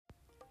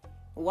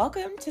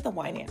Welcome to the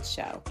Winance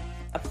Show,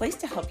 a place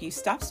to help you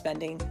stop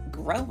spending,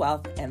 grow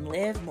wealth, and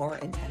live more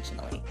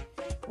intentionally.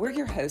 We're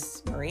your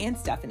hosts, Marie and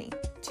Stephanie,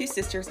 two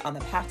sisters on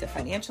the path to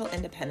financial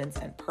independence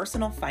and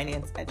personal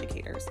finance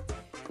educators.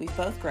 We've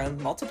both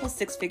grown multiple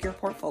six-figure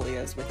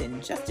portfolios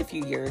within just a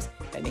few years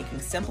by making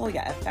simple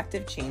yet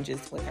effective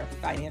changes with our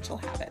financial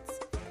habits.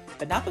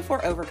 But not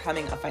before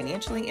overcoming a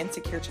financially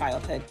insecure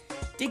childhood,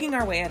 digging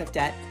our way out of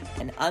debt,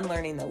 and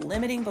unlearning the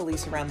limiting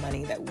beliefs around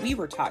money that we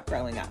were taught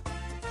growing up.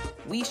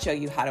 We show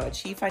you how to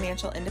achieve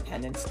financial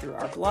independence through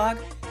our blog,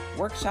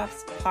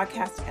 workshops,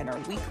 podcasts, and our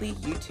weekly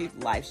YouTube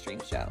live stream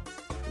show.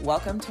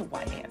 Welcome to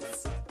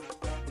Winance.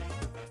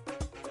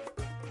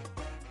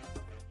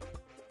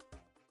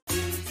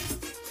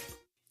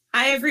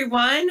 Hi,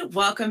 everyone.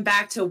 Welcome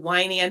back to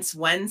Winance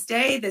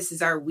Wednesday. This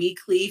is our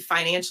weekly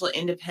financial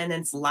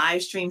independence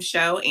live stream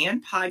show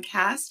and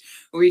podcast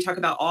where we talk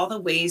about all the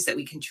ways that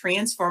we can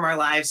transform our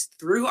lives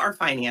through our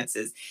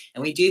finances.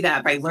 And we do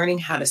that by learning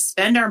how to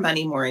spend our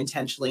money more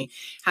intentionally,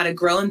 how to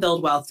grow and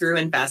build wealth through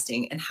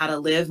investing, and how to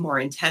live more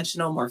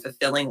intentional, more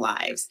fulfilling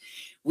lives.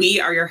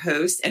 We are your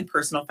hosts and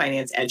personal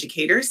finance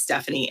educators,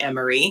 Stephanie and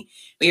Marie.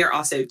 We are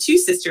also two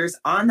sisters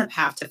on the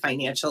path to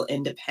financial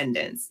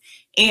independence.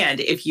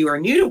 And if you are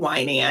new to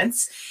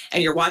Winance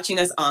and you're watching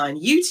us on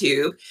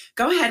YouTube,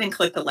 go ahead and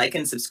click the like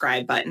and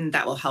subscribe button.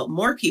 That will help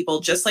more people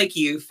just like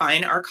you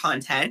find our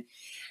content.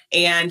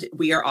 And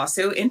we are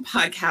also in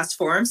podcast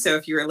form. So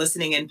if you're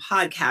listening in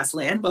podcast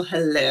land, well,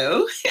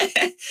 hello.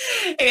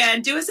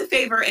 And do us a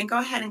favor and go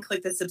ahead and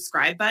click the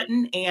subscribe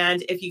button.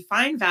 And if you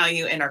find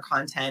value in our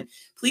content,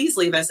 please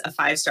leave us a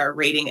 5-star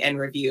rating and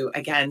review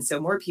again, so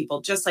more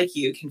people just like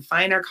you can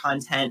find our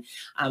content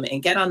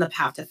and get on the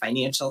path to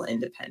financial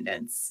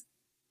independence.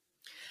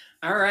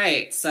 All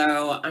right.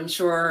 So I'm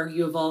sure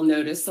you have all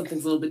noticed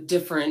something's a little bit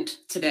different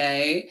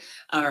today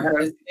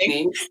or this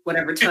evening,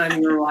 whatever time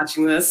you're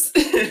watching this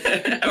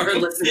or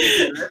listening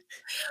to it.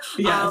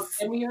 Yes.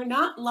 And we are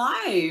not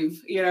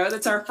live.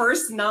 That's our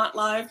first not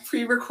live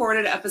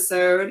pre-recorded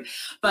episode,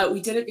 but we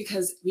did it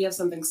because we have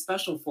something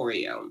special for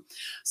you.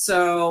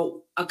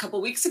 So a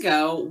couple weeks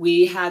ago,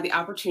 we had the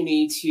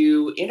opportunity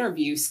to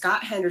interview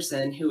Scott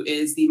Henderson, who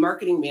is the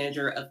marketing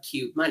manager of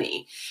Qube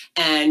Money.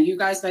 And you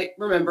guys might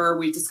remember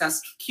we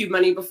discussed Qube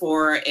Money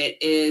before.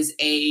 It is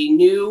a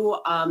new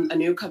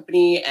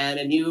company and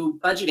a new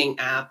budgeting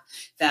app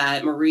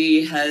that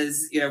Marie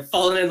has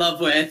fallen in love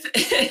with,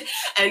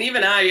 and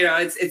even I,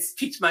 it's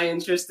piqued my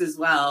interest as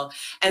well.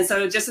 And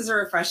so, just as a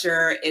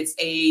refresher, it's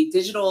a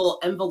digital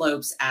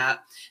envelopes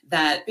app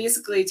that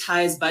basically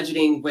ties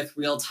budgeting with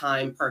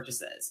real-time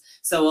purchases.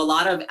 So a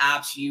lot of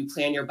apps, you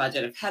plan your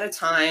budget ahead of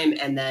time,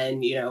 and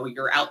then,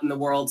 you're out in the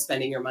world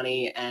spending your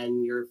money,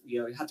 and you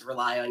have to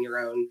rely on your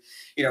own,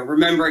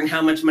 remembering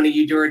how much money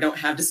you do or don't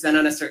have to spend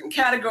on a certain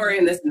category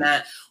and this and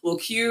that. Well,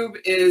 Qube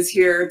is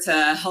here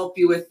to help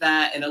you with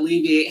that and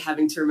alleviate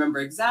having to remember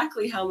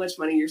exactly how much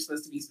money you're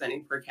supposed to be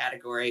spending per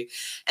category.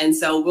 And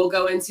so we'll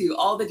go into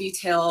all the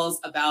details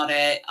about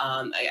it.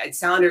 I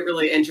found it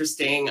really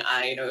interesting.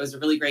 It was a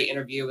really great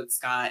interview with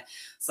Scott.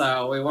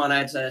 So we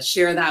wanted to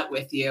share that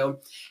with you.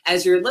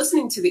 As you're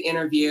listening to the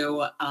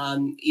interview,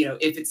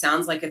 if it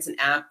sounds like it's an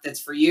app that's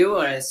for you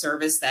or a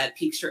service that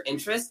piques your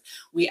interest,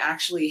 we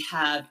actually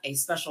have a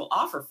special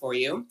offer for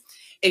you.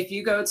 If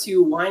you go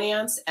to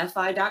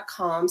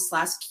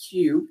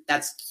winancefi.com/Qube,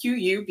 that's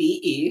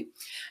Qube,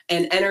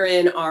 and enter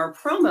in our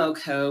promo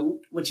code,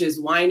 which is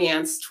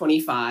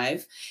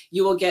Winance25,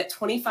 you will get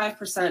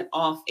 25%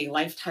 off a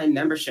lifetime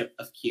membership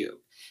of Qube.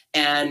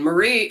 And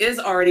Marie is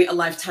already a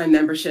lifetime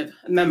membership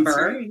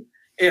member.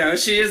 Right.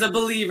 She is a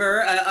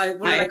believer.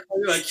 What did I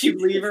call you? A Qube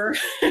believer?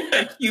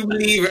 A Qube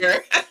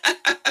believer.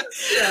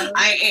 Yeah.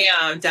 I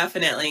am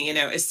definitely,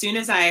 as soon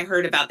as I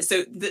heard about this.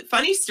 So the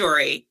funny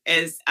story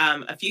is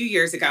a few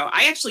years ago,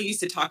 I actually used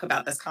to talk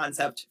about this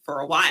concept for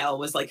a while,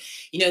 was like,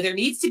 there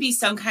needs to be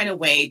some kind of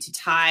way to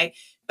tie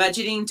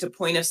budgeting to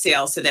point of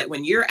sale so that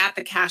when you're at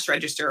the cash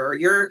register or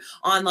you're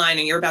online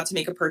and you're about to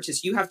make a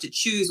purchase, you have to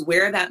choose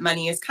where that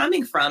money is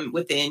coming from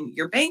within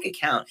your bank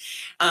account.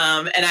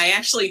 And I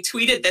actually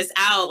tweeted this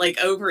out like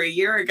over a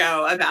year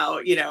ago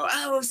about,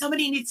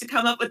 somebody needs to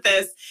come up with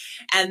this.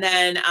 And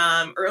then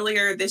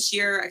earlier this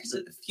year,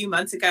 actually a few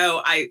months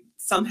ago, I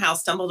somehow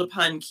stumbled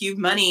upon Qube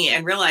Money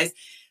and realized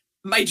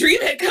my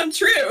dream had come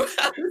true.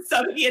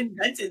 Somebody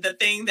invented the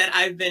thing that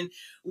I've been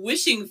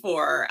wishing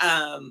for.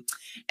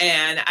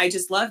 And I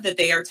just love that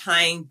they are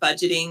tying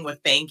budgeting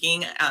with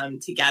banking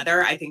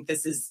together. I think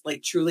this is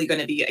like truly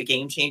going to be a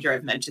game changer.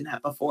 I've mentioned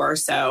that before.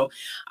 So,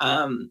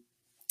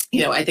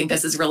 I think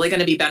this is really going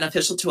to be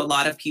beneficial to a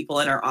lot of people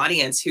in our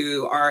audience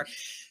who are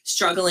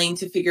struggling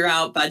to figure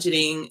out a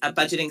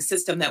budgeting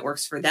system that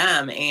works for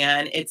them.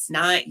 And it's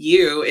not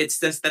you, it's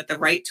just that the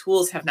right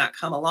tools have not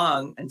come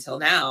along until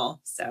now.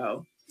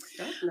 So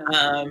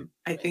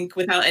I think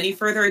without any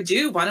further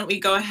ado, why don't we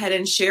go ahead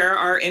and share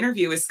our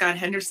interview with Scott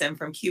Henderson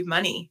from Qube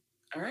Money.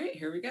 All right,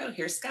 here we go.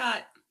 Here's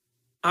Scott.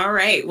 All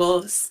right.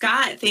 Well,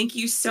 Scott, thank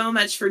you so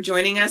much for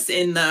joining us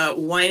in the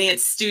Winance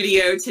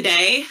studio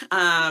today.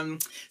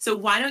 So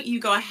why don't you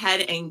go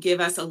ahead and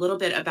give us a little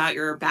bit about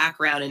your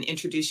background and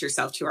introduce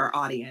yourself to our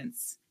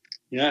audience?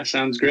 Yeah,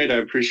 sounds great. I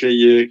appreciate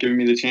you giving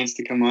me the chance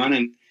to come on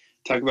and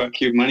talk about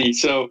Qube Money.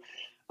 So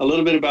a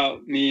little bit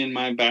about me and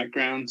my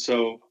background.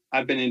 So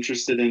I've been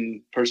interested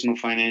in personal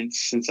finance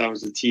since I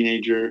was a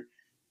teenager.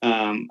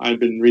 I've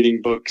been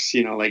reading books,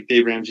 like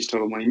Dave Ramsey's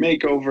Total Money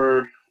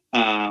Makeover,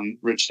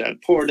 Rich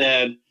Dad Poor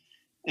Dad,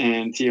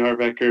 and T. Harv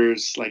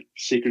Eker's like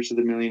Secrets of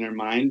the Millionaire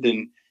Mind.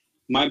 And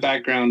my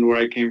background, where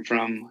I came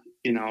from,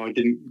 I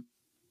didn't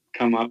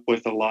come up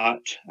with a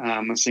lot.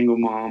 I'm a single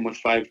mom with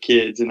 5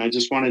 kids, and I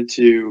just wanted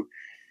to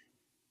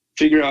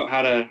figure out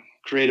how to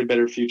create a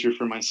better future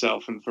for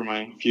myself and for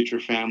my future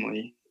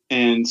family.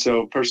 And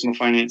so personal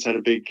finance had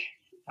a big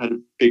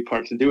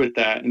part to do with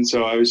that. And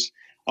so I was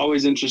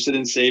always interested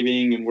in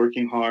saving and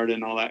working hard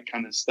and all that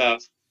kind of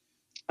stuff.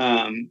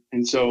 And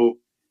so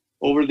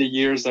over the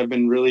years, I've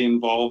been really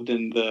involved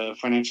in the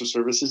financial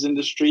services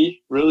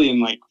industry, really in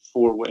like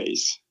 4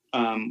 ways.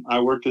 I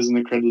worked as an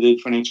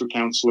accredited financial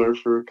counselor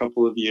for a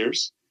couple of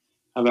years.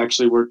 I've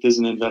actually worked as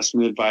an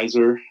investment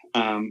advisor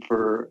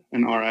for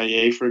an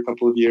RIA for a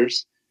couple of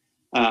years.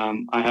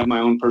 I have my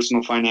own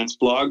personal finance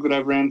blog that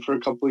I've ran for a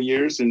couple of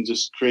years, and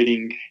just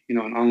creating, an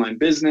online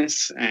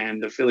business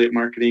and affiliate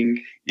marketing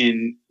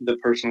in the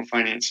personal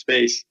finance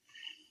space.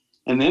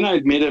 And then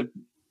I'd made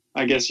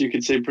I guess you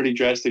could say, pretty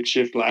drastic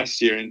shift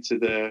last year into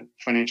the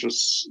financial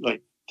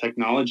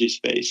technology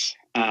space.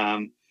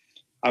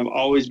 I've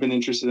always been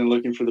interested in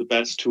looking for the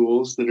best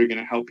tools that are going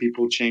to help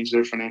people change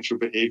their financial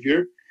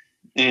behavior.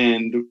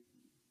 And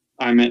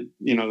I met,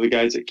 the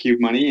guys at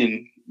Qube Money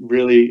and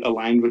really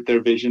aligned with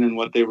their vision and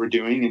what they were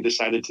doing, and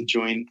decided to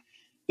join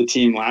the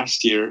team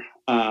last year.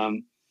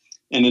 And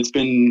it's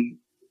been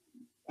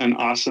an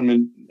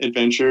awesome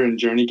adventure and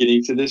journey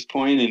getting to this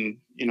point. And,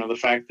 the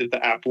fact that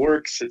the app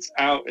works, it's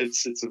out,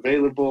 it's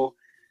available.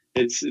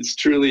 It's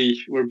truly,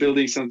 we're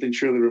building something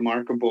truly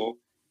remarkable,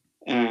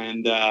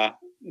 and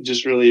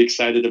just really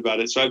excited about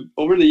it. So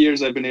over the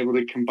years, I've been able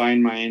to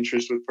combine my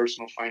interest with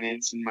personal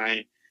finance and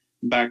my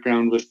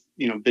background with,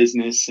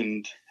 business,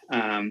 and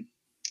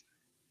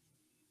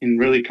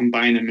really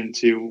combine them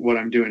into what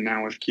I'm doing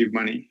now with Qube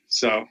Money.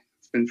 So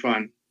it's been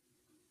fun.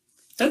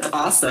 That's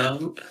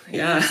awesome.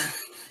 Yeah.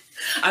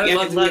 I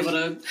would love to be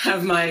able to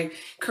have my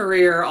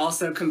career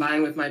also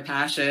combined with my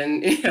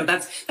passion.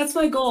 That's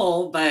my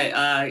goal. But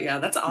yeah,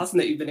 that's awesome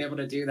that you've been able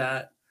to do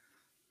that.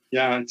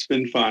 Yeah, it's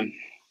been fun.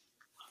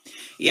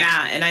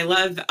 Yeah. And I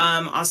love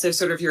also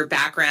sort of your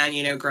background,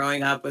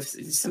 growing up with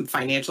some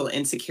financial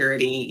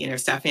insecurity.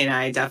 Stephanie and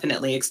I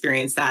definitely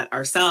experienced that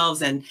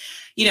ourselves. And,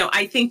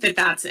 I think that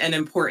that's an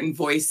important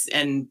voice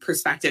and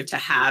perspective to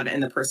have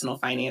in the personal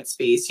finance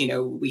space.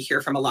 We hear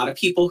from a lot of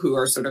people who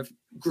are sort of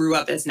grew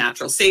up as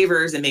natural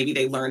savers, and maybe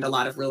they learned a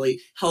lot of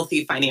really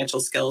healthy financial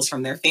skills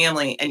from their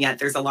family. And yet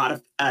there's a lot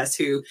of us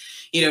who,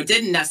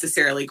 didn't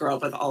necessarily grow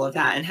up with all of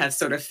that and have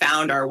sort of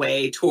found our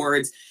way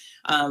towards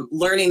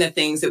learning the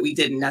things that we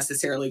didn't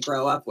necessarily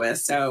grow up with.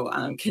 So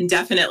can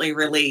definitely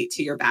relate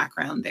to your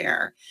background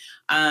there.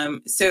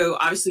 So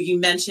obviously you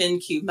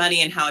mentioned Qube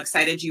Money and how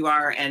excited you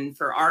are. And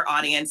for our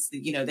audience,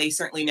 they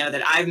certainly know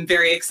that I'm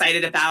very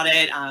excited about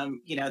it.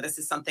 This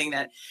is something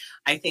that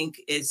I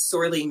think is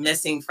sorely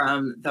missing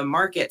from the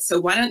market. So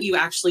why don't you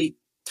actually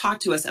talk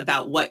to us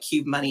about what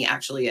Qube Money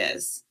actually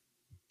is?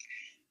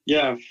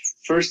 Yeah,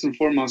 first and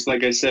foremost,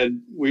 like I said,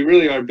 we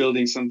really are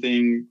building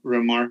something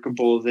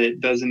remarkable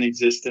that doesn't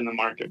exist in the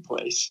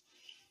marketplace.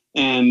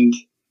 And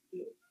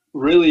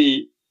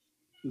really,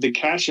 the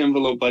cash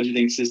envelope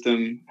budgeting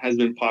system has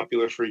been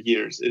popular for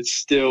years. It's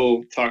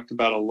still talked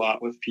about a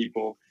lot with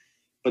people.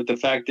 But the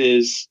fact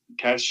is,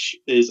 cash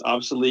is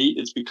obsolete.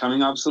 It's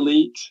becoming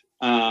obsolete.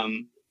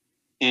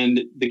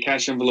 And the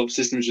cash envelope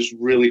system is just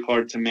really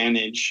hard to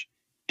manage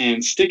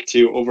and stick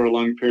to over a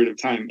long period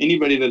of time.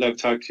 Anybody that I've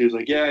talked to is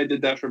like, yeah, I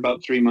did that for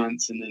about 3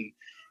 months and then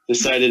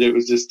decided it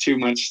was just too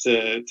much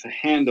to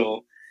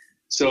handle.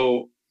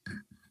 So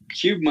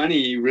Qube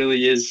Money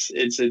really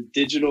it's a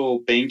digital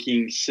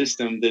banking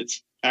system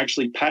that's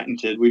actually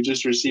patented. We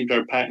just received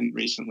our patent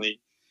recently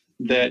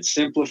that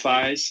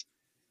simplifies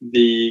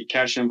the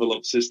cash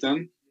envelope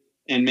system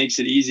and makes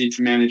it easy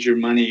to manage your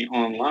money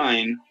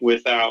online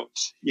without,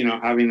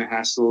 having the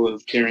hassle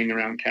of carrying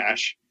around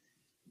cash.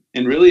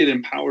 And really, it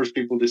empowers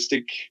people to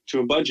stick to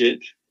a budget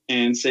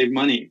and save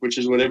money, which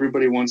is what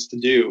everybody wants to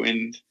do.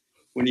 And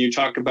when you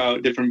talk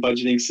about different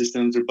budgeting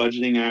systems or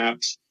budgeting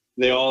apps,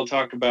 they all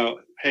talk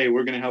about, hey,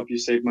 we're going to help you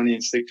save money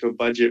and stick to a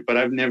budget. But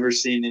I've never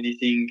seen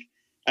anything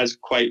as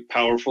quite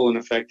powerful and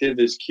effective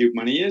as Qube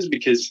Money is,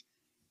 because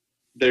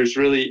there's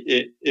really,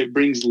 it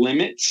brings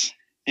limits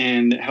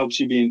and it helps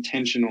you be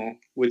intentional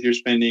with your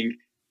spending,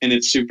 and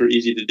it's super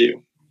easy to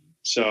do.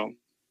 So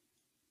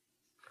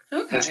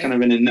that's kind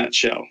of in a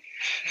nutshell.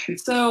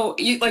 So,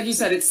 like you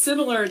said, it's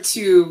similar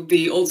to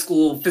the old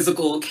school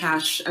physical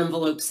cash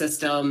envelope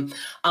system.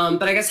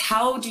 But I guess,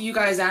 how do you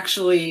guys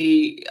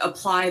actually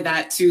apply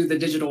that to the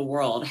digital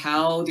world?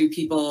 How do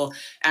people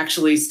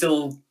actually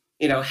still,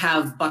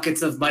 have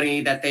buckets of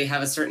money that they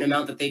have a certain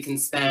amount that they can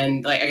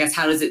spend? Like, I guess,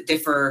 how does it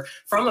differ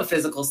from a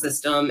physical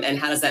system, and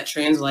how does that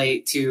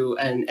translate to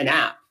an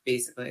app,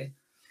 basically?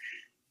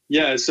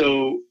 Yeah,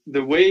 so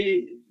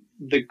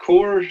the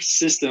core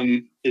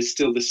system is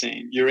still the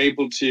same. You're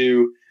able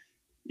to,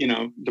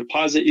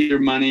 deposit your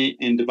money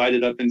and divide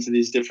it up into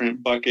these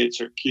different buckets,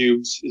 or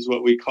cubes is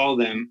what we call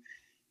them.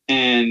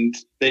 And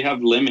they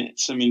have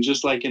limits. I mean,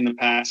 just like in the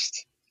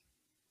past,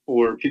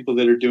 or people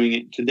that are doing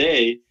it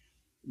today,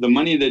 the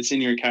money that's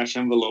in your cash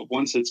envelope,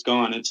 once it's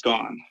gone, it's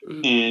gone.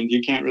 Mm-hmm. And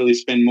you can't really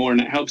spend more.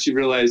 And it helps you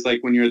realize,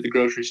 like when you're at the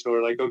grocery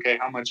store, like, okay,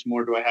 how much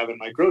more do I have in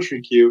my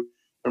grocery cube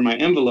or my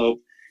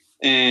envelope?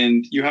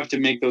 And you have to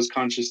make those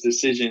conscious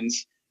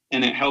decisions.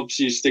 And it helps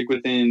you stick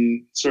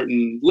within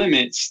certain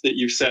limits that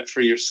you've set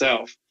for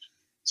yourself.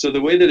 So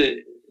the way that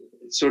it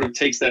sort of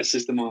takes that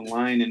system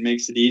online and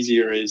makes it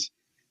easier is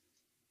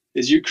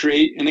you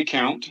create an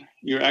account.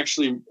 You're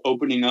actually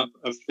opening up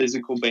a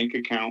physical bank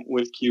account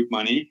with Qube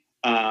Money.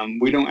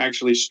 We don't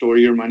actually store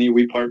your money.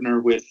 We partner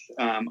with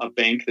a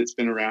bank that's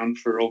been around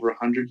for over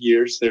 100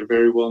 years. They're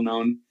very well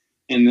known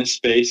in this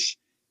space.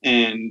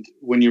 And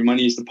when your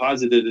money is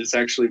deposited, it's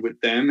actually with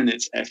them, and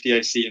it's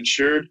FDIC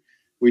insured.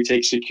 We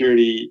take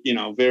security,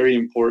 very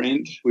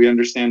important. We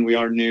understand we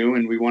are new,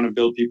 and we want to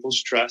build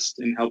people's trust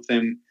and help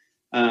them,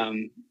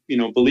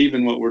 believe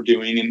in what we're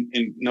doing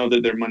and know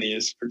that their money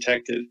is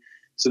protected.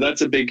 So that's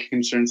a big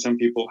concern some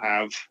people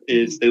have,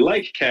 is they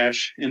like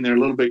cash and they're a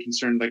little bit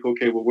concerned, like,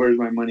 okay, well, where's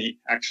my money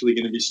actually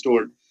going to be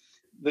stored?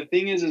 The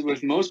thing is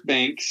with most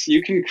banks,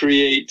 you can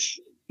create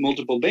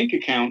multiple bank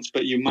accounts,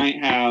 but you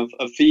might have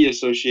a fee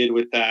associated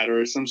with that,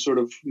 or some sort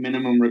of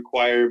minimum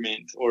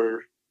requirement,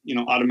 or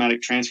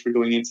automatic transfer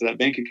going into that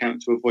bank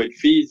account to avoid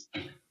fees.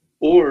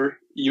 Or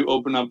you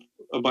open up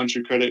a bunch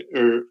of credit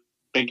or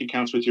bank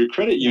accounts with your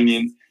credit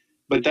union,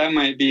 but that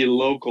might be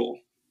local.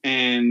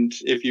 And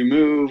if you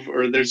move,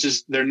 or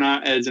they're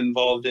not as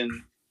involved in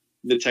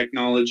the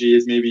technology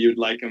as maybe you'd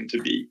like them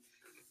to be.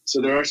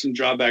 So there are some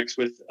drawbacks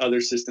with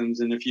other systems.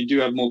 And if you do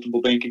have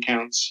multiple bank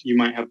accounts, you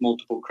might have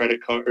multiple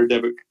credit card or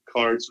debit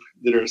cards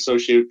that are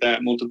associated with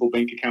that, multiple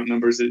bank account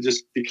numbers. It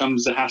just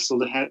becomes a hassle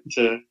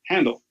to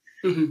handle.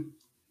 Mm-hmm.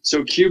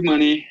 So Qube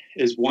Money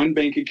is one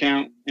bank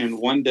account and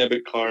one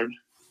debit card,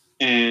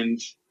 and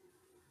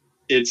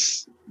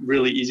it's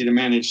really easy to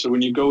manage. So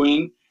when you go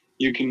in,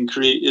 you can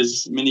create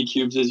as many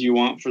cubes as you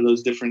want for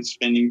those different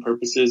spending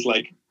purposes,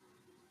 like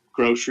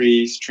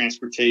groceries,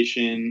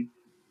 transportation,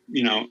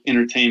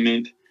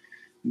 entertainment,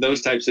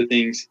 those types of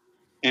things.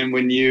 And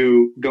when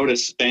you go to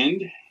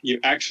spend, you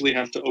actually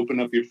have to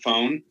open up your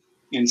phone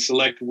and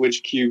select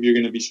which cube you're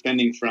going to be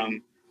spending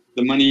from.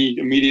 The money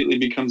immediately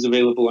becomes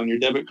available on your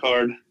debit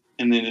card.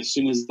 And then as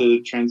soon as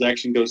the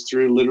transaction goes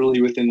through,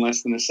 literally within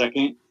less than a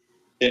second,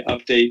 it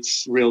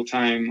updates real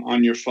time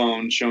on your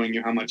phone, showing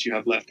you how much you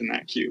have left in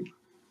that cube.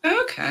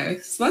 Okay,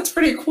 so that's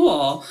pretty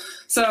cool.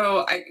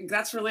 So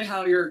that's really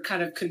how you're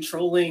kind of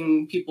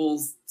controlling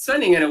people's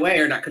spending in a way,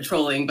 or not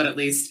controlling, but at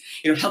least,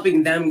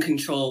 helping them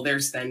control their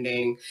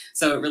spending.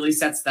 So it really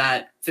sets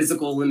that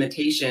physical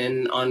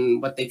limitation on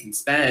what they can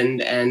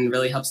spend and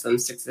really helps them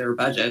stick to their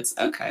budgets.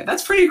 Okay,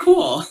 that's pretty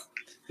cool.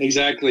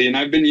 Exactly. And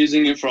I've been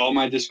using it for all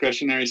my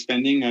discretionary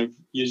spending. I've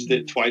used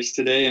it twice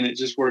today, and it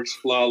just works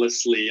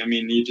flawlessly. I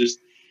mean, you just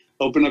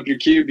open up your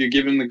cube, you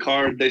give them the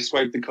card, they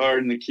swipe the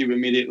card, and the cube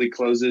immediately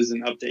closes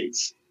and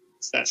updates.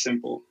 It's that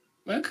simple.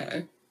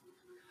 Okay.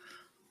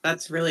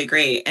 That's really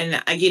great. And,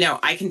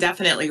 I can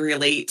definitely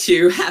relate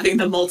to having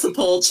the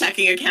multiple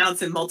checking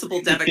accounts and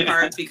multiple debit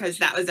cards, because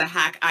that was a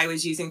hack I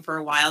was using for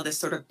a while, this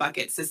sort of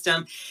bucket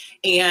system.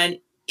 And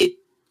it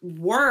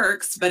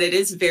works, but it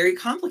is very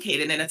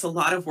complicated, and it's a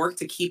lot of work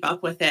to keep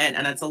up with it,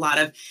 and it's a lot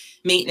of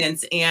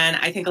maintenance. And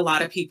I think a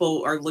lot of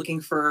people are looking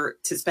to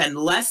spend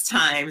less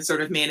time sort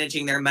of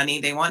managing their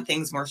money. They want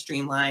things more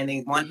streamlined.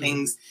 They want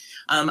things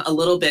a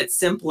little bit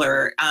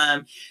simpler.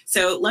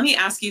 So let me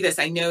ask you this.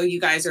 I know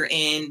you guys are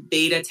in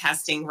beta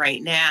testing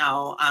right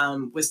now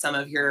with some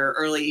of your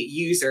early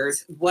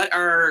users. What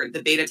are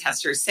the beta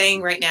testers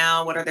saying right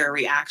now? What are their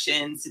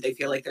reactions? Do they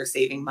feel like they're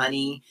saving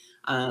money?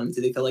 Do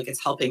they feel like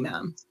it's helping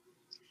them?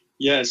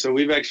 Yeah, so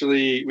we've got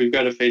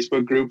a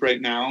Facebook group right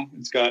now.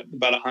 It's got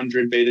about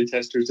 100 beta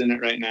testers in it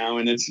right now,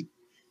 and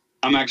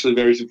I'm actually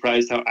very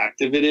surprised how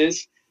active it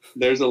is.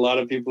 There's a lot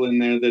of people in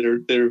there that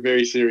are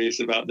very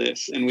serious about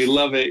this, and we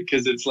love it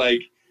because it's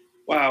like,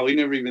 wow, we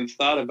never even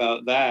thought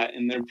about that,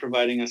 and they're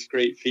providing us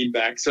great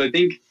feedback. So I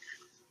think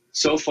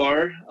so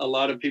far a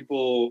lot of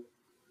people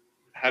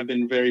have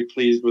been very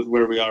pleased with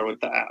where we are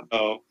with the app.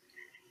 So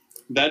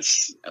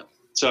that's.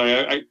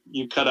 Sorry,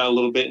 you cut out a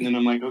little bit, and then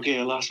I'm like, okay,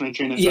 I lost my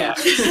train of thought. Yeah,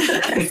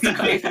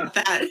 sorry about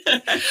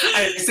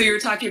that. So you were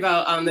talking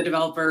about the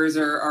developers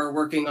are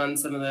working on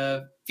some of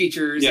the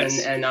features,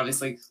 yes, and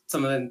obviously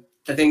some of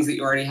the things that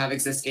you already have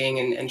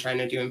existing, and trying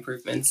to do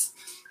improvements.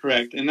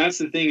 Correct. And that's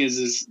the thing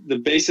is the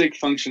basic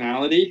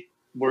functionality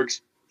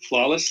works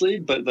flawlessly,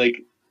 but like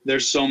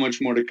there's so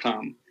much more to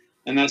come.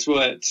 And that's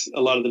what a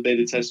lot of the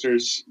beta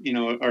testers,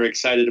 are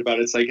excited about.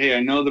 It's like, hey, I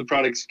know the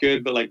product's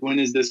good, but like, when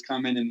is this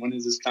coming? And when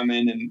is this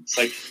coming? And it's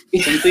like,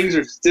 some things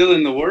are still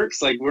in the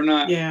works. Like, we're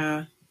not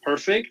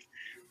perfect,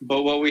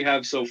 but what we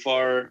have so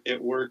far,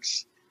 it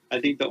works. I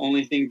think the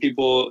only thing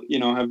people,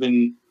 have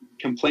been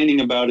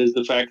complaining about is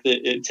the fact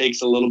that it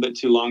takes a little bit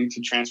too long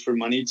to transfer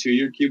money to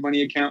your Qube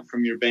Money account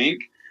from your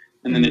bank.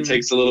 And then it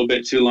takes a little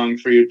bit too long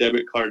for your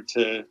debit card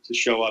to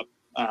show up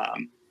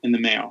in the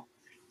mail.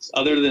 So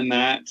other than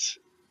that,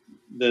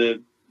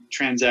 the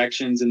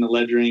transactions and the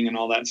ledgering and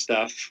all that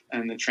stuff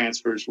and the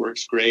transfers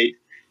works great.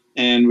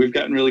 And we've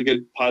gotten really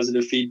good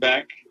positive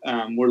feedback.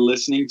 We're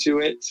listening to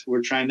it.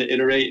 We're trying to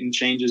iterate and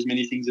change as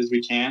many things as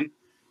we can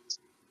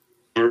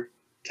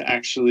to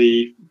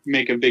actually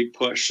make a big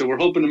push. So we're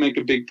hoping to make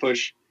a big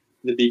push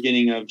at the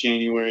beginning of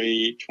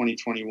January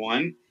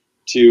 2021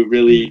 to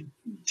really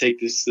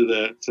take this to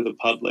the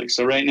public.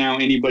 So right now,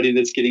 anybody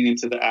that's getting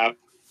into the app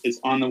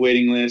is on the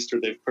waiting list or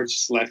they've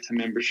purchased a lifetime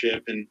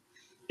membership. And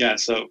yeah,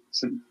 so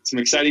some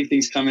exciting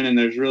things coming, and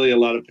there's really a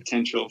lot of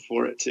potential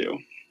for it too.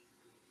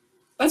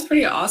 That's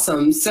pretty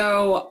awesome.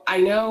 So I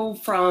know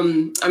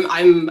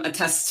I'm a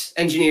test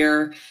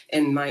engineer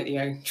in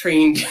my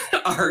trained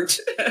art,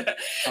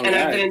 and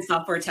I've been in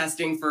software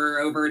testing for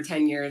over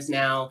 10 years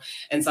now.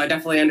 And so I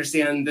definitely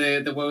understand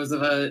the woes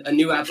of a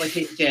new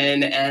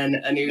application and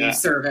a new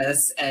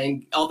service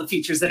and all the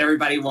features that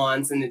everybody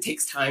wants, and it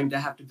takes time to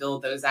have to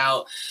build those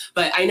out.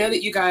 But I know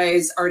that you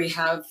guys already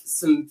have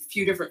some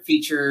few different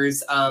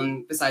features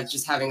besides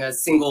just having a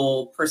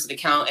single person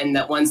account and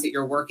that ones that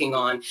you're working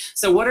on.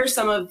 So what are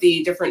some of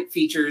the different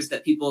features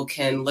that people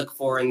can look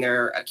for in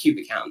their Qube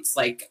accounts?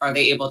 Like, are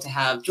they able to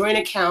have joint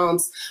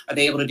accounts? Are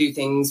they able to do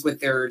things with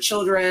their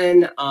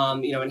children,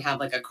 and have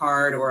like a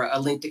card or a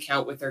linked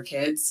account with their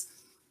kids?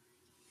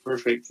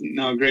 Perfect.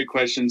 No, great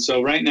question.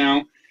 So right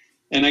now,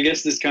 and I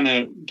guess this kind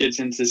of gets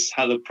into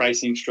how the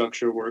pricing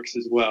structure works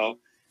as well.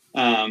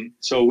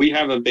 So we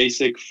have a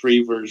basic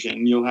free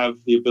version. You'll have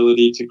the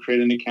ability to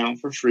create an account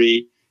for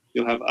free.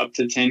 You'll have up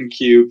to 10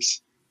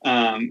 cubes.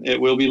 It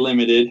will be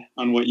limited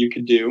on what you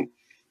could do,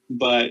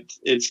 but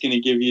it's going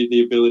to give you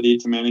the ability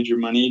to manage your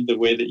money the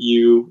way that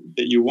you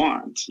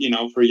want,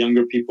 for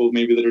younger people,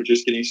 maybe that are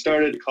just getting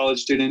started, college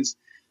students.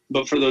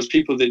 But for those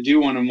people that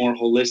do want a more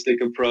holistic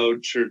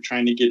approach or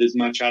trying to get as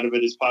much out of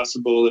it as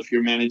possible, if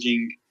you're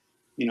managing,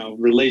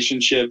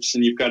 relationships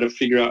and you've got to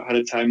figure out how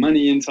to tie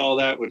money into all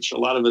that, which a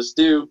lot of us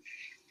do,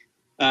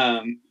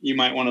 you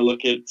might want to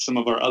look at some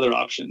of our other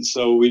options.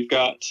 So we've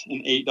got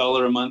an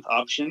 $8 a month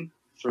option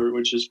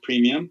which is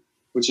premium,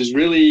 which is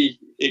really,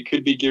 it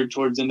could be geared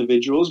towards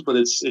individuals, but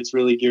it's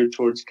really geared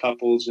towards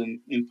couples and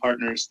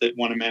partners that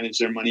want to manage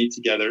their money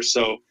together.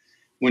 So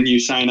when you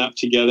sign up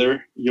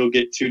together, you'll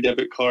get 2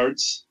 debit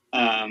cards,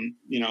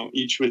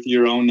 each with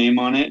your own name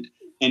on it,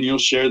 and you'll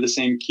share the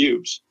same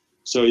cubes.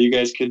 So you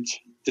guys could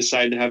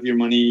decide to have your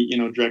money,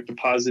 direct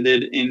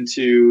deposited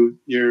into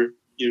your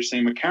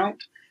same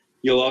account.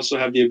 You'll also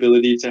have the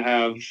ability to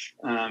have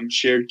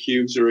shared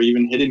cubes or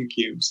even hidden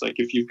cubes. Like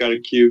if you've got a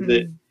cube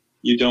that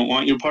you don't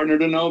want your partner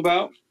to know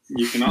about,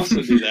 you can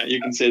also do that. You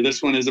can say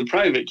this one is a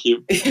private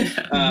cube.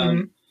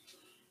 And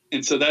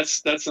so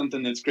that's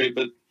something that's great.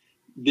 But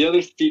the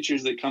other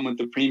features that come with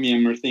the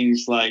premium are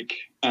things like,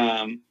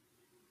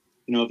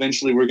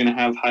 eventually we're going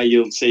to have high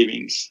yield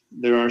savings.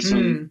 There are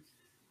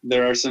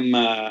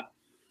some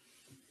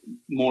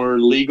more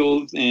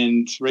legal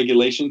and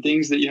regulation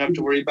things that you have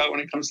to worry about when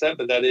it comes to that.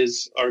 But that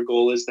is our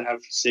goal, is to have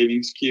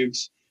savings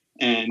cubes,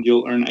 and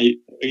you'll earn a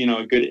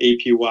good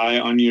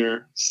APY on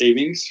your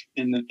savings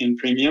in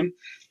premium.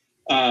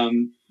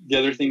 The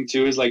other thing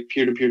too is like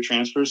peer-to-peer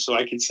transfers. So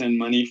I could send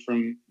money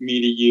from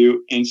me to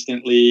you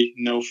instantly,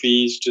 no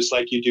fees, just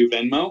like you do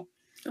Venmo.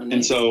 Oh, nice.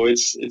 And so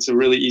it's a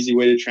really easy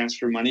way to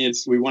transfer money.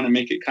 We want to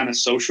make it kind of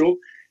social.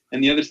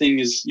 And the other thing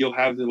is you'll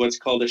have what's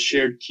called a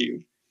shared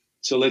cube.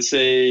 So let's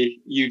say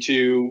you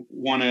two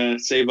want to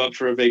save up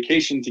for a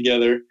vacation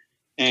together,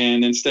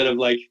 and instead of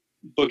like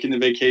booking the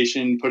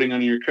vacation, putting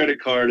on your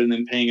credit card and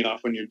then paying it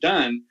off when you're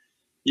done,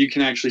 you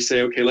can actually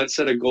say, okay, let's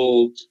set a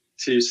goal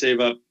to save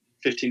up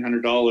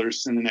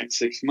 $1,500 in the next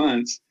 6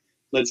 months.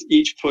 Let's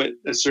each put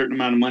a certain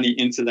amount of money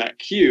into that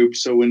cube.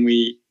 So when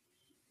we,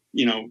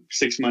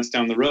 6 months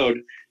down the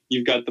road,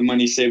 you've got the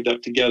money saved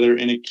up together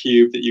in a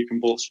cube that you can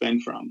both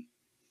spend from.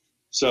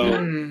 So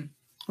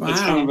it's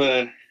kind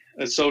of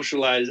a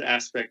socialized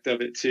aspect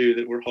of it too,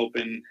 that we're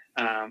hoping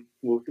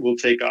will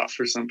take off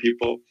for some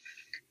people.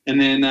 And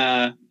then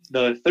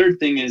the third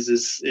thing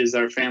is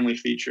our family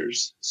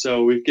features.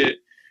 So we've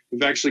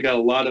actually got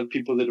a lot of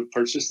people that have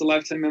purchased the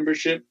lifetime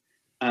membership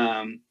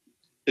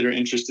that are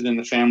interested in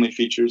the family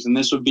features. And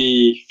this would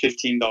be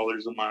 $15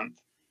 a month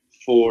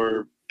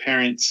for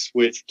parents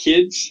with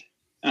kids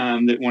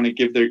that want to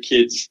give their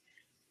kids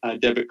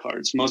debit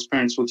cards. Most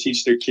parents will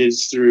teach their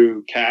kids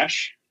through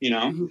cash,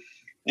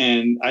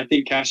 and I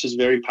think cash is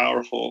very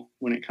powerful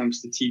when it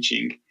comes to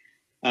teaching.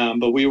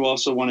 But we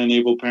also want to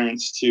enable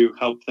parents to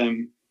help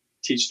them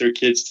teach their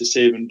kids to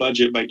save and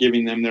budget by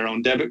giving them their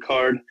own debit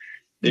card.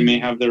 They may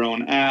have their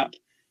own app.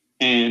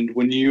 And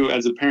when you,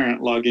 as a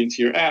parent, log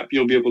into your app,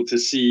 you'll be able to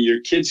see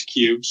your kids'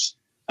 cubes.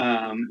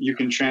 You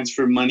can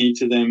transfer money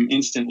to them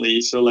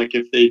instantly. So like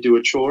if they do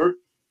a chore,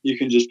 you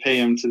can just pay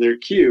them to their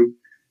cube.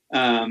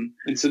 And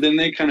so then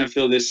they kind of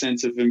feel this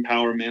sense of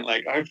empowerment,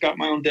 like I've got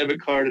my own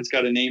debit card, it's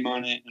got a name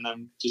on it, and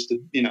I'm just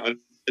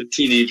a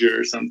teenager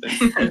or something.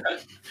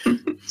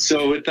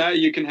 So with that,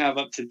 you can have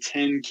up to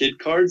 10 kid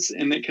cards,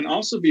 and it can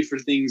also be for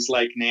things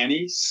like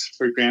nannies,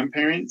 for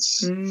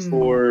grandparents,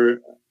 for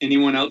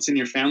anyone else in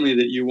your family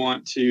that you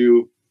want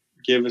to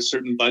give a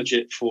certain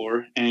budget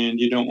for, and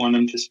you don't want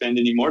them to spend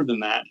any more than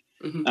that.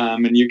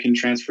 And you can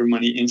transfer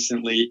money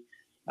instantly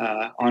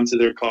onto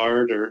their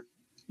card, or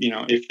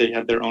if they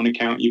had their own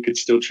account, you could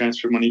still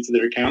transfer money to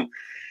their account.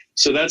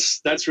 So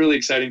that's really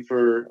exciting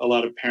for a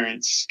lot of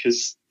parents,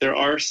 because there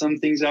are some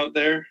things out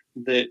there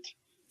that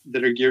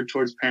are geared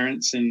towards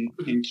parents and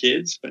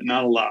kids, but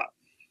not a lot.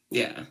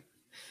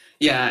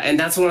 Yeah, and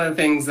that's one of the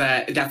things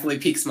that definitely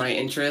piques my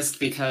interest,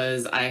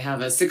 because I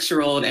have a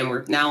 6-year-old and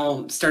we're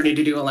now starting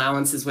to do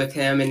allowances with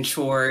him and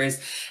chores,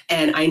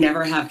 and I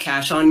never have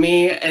cash on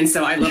me. And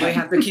so I literally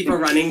have to keep a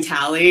running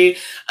tally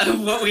of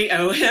what we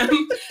owe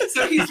him.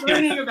 So he's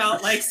learning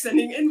about like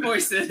sending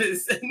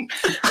invoices and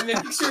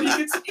making sure he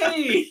gets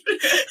paid.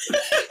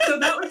 So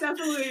that would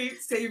definitely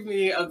save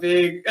me a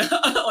big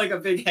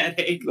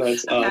headache.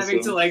 That's of awesome.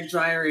 Having to like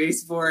dry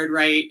erase board,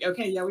 right?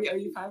 Okay, yeah, we owe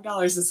you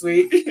 $5 this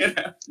week.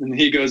 And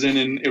he goes in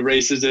and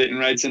erases it and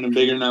writes in a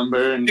bigger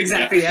number. And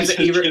exactly. He has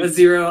a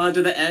zero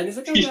onto the end. He's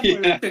like, oh,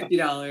 definitely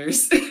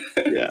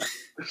 $50. Yeah.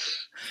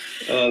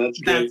 Oh,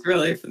 that's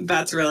great.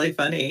 That's really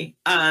funny.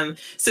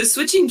 So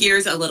switching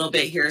gears a little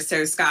bit here.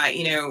 So Scott,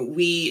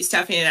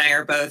 Stephanie and I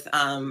are both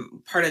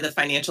part of the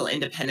financial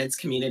independence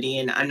community,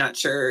 and I'm not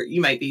sure,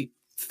 you might be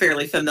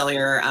fairly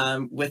familiar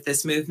with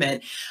this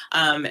movement.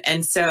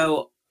 And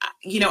so,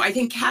 I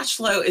think cash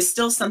flow is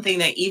still something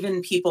that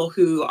even people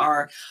who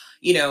are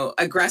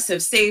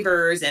aggressive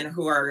savers and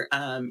who are,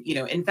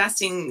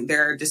 investing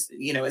their,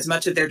 as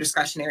much of their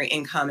discretionary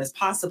income as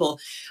possible.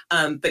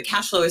 But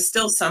cash flow is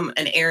still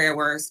an area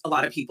where a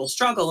lot of people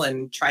struggle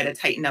and try to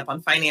tighten up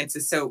on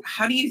finances. So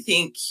how do you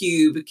think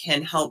Qube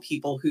can help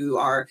people who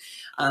are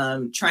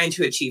trying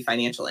to achieve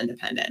financial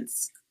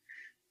independence?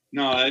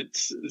 No,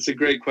 it's a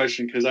great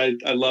question, because I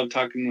love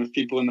talking with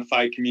people in the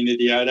FI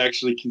community. I'd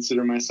actually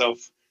consider myself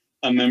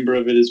a member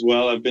of it as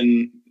well. I've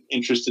been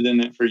interested in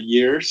it for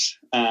years.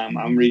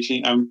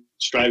 I'm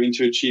striving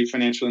to achieve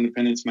financial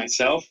independence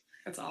myself.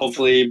 That's awesome.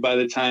 Hopefully by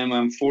the time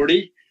I'm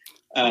 40,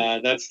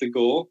 that's the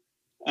goal.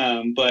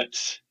 But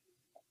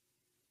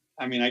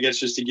I mean, I guess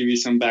just to give you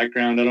some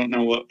background, I don't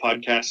know what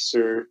podcasts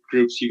or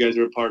groups you guys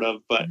are a part of,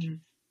 but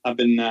I've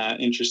been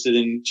interested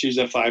in Choose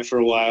FI for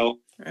a while.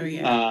 Oh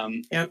yeah.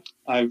 Yep.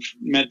 I've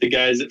met the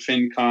guys at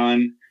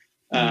FinCon.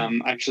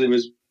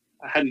 Actually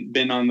I hadn't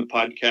been on the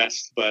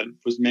podcast, but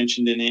was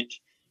mentioned in it.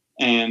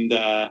 And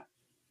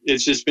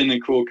it's just been a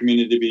cool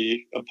community to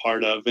be a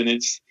part of.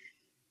 And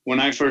when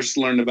I first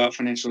learned about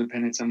financial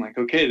independence, I'm like,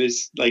 okay,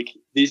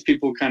 these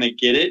people kind of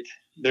get it.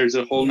 There's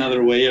a whole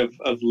nother way of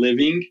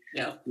living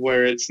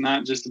where it's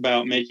not just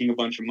about making a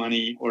bunch of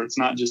money, or it's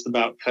not just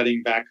about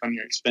cutting back on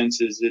your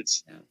expenses.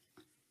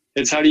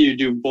 It's how do you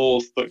do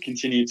both, but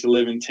continue to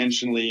live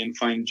intentionally and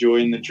find joy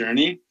in the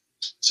journey.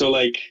 So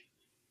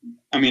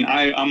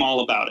I'm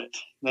all about it.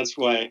 That's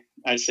why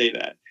I say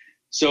that.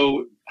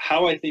 So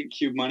how I think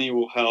Qube Money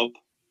will help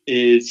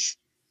is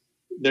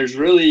there's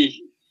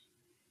really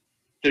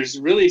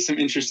some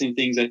interesting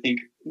things, I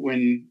think,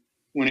 when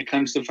it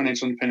comes to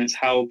financial independence,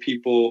 how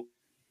people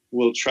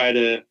will try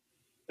to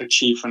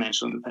achieve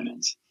financial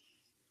independence.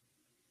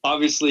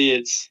 Obviously,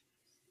 it's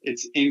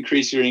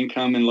increase your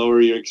income and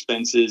lower your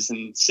expenses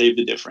and save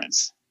the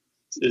difference.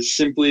 As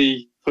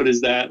simply put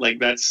as that,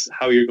 that's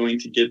how you're going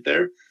to get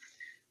there.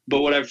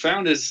 But what I've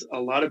found is a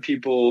lot of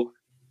people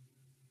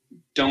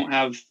don't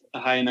have a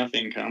high enough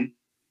income,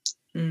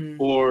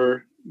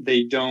 or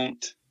they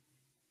don't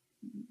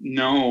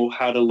know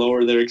how to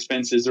lower their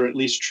expenses, or at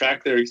least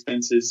track their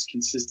expenses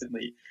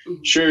consistently.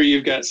 Sure,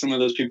 you've got some of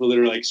those people that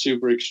are like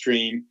super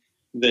extreme,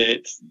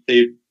 that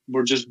they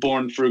were just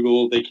born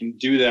frugal, they can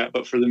do that.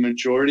 But for the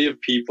majority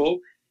of people,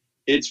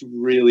 it's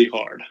really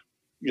hard.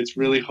 It's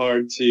really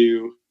hard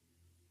to,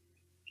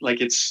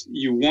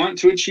 you want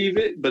to achieve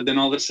it, but then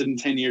all of a sudden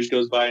 10 years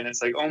goes by and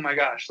it's like, oh my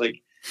gosh,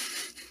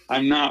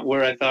 I'm not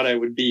where I thought I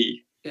would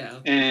be. Yeah.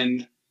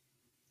 And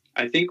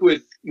I think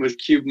with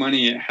Qube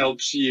Money, it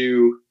helps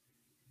you,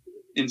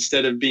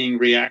 instead of being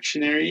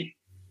reactionary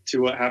to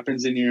what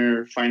happens in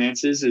your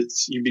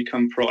finances, you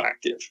become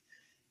proactive.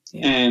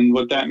 Yeah. And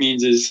what that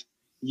means is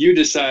you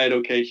decide,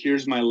 okay,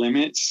 here's my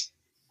limits.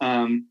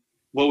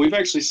 What we've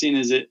actually seen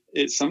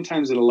is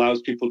sometimes it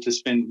allows people to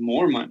spend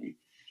more money,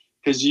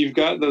 because you've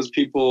got those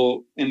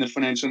people in the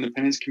financial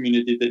independence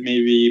community that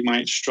maybe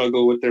might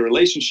struggle with their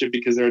relationship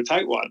because they're a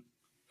tightwad.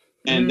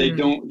 And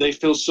they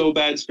feel so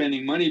bad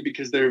spending money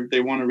because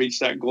they want to reach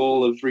that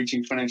goal of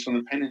reaching financial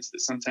independence,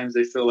 that sometimes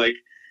they feel like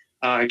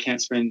I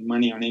can't spend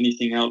money on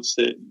anything else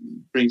that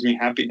brings me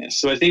happiness.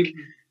 So I think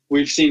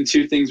we've seen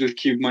two things with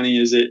Qube Money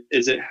is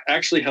it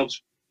actually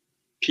helps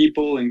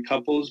people and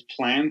couples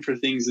plan for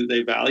things that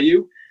they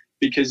value,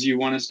 because you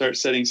want to start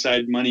setting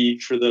aside money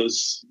for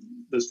those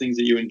things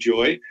that you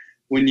enjoy.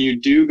 When you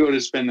do go to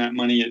spend that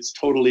money, it's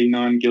totally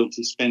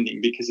non-guilty spending,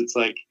 because it's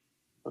like,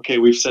 okay,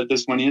 we've set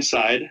this money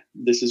aside.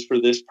 This is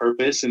for this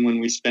purpose. And when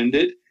we spend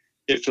it,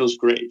 it feels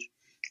great.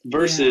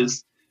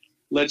 Versus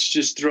let's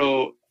just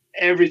throw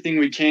everything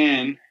we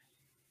can,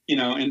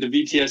 into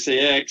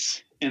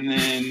VTSAX, and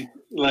then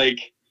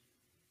like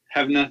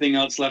have nothing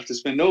else left to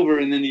spend over.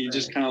 And then you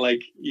just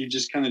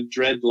kind of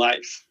dread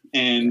life,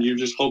 and you're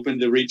just hoping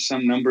to reach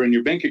some number in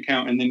your bank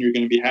account, and then you're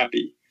going to be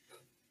happy,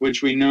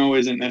 which we know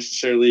isn't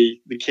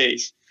necessarily the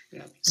case.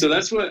 Yeah. So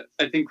that's what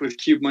I think with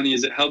Qube Money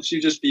is it helps you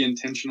just be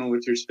intentional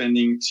with your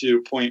spending to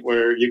a point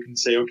where you can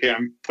say, okay,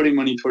 I'm putting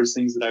money towards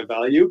things that I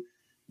value,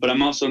 but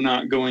I'm also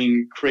not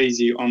going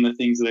crazy on the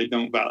things that I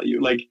don't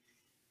value. Like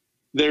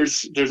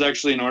there's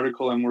actually an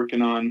article I'm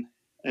working on.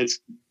 It's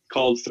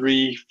called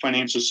 3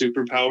 Financial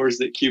Superpowers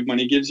that Qube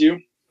Money gives you.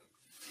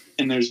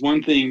 And there's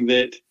 3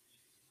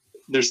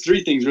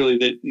 things really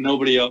that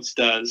nobody else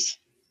does.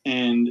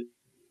 And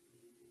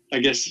I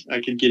guess I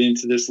could get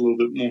into this a little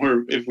bit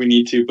more if we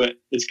need to, but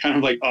it's kind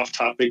of like off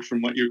topic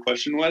from what your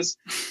question was.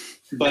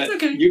 But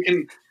okay.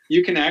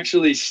 You can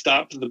actually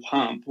stop the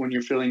pump when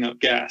you're filling up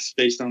gas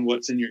based on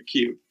what's in your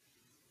cube.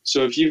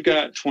 So if you've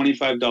got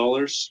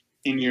 $25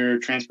 in your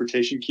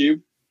transportation cube,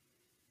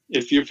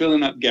 if you're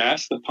filling up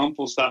gas, the pump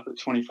will stop at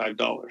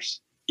 $25.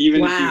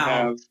 Even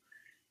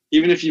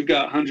if you've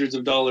got hundreds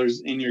of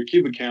dollars in your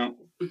cube account,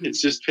 it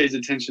just pays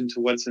attention to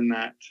what's in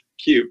that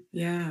cube.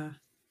 Yeah.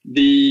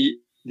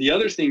 The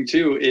other thing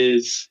too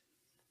is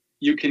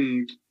you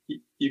can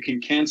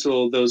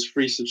cancel those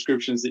free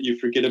subscriptions that you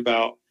forget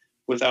about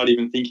without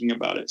even thinking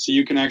about it. So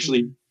you can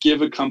actually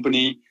give a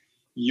company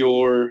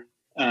your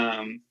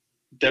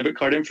debit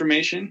card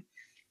information.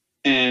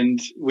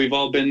 And we've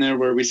all been there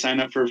where we sign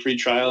up for a free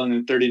trial and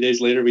then 30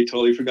 days later we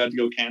totally forgot to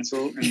go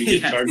cancel and we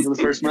get charged for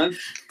the first month.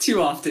 Too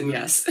often,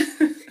 yes.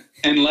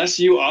 Unless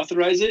you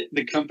authorize it,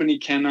 the company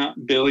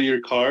cannot bill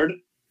your card.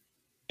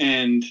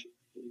 And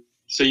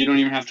so you don't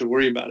even have to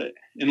worry about it.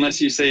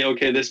 Unless you say,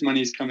 okay, this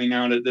money's coming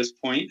out at this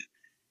point.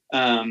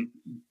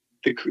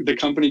 The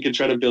company could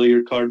try to bill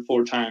your card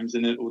 4 times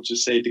and it will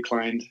just say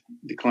declined,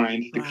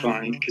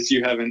 because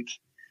you haven't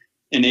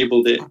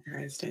enabled it.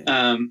 Authorized it.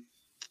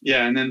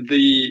 Yeah, and then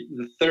the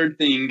third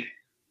thing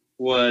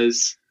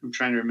was, I'm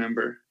trying to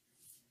remember.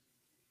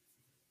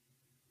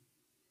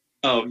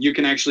 Oh, you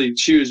can actually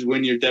choose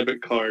when your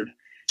debit card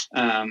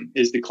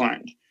is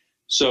declined.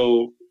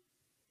 So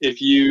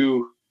if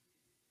you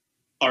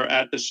are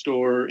at the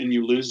store and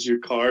you lose your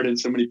card and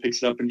somebody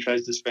picks it up and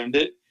tries to spend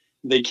it,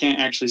 they can't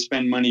actually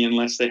spend money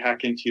unless they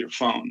hack into your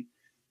phone.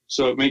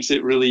 So it makes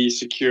it really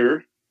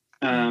secure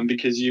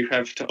because you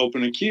have to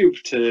open a cube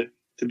to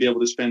be able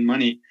to spend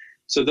money.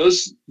 So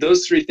those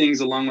 3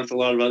 things, along with a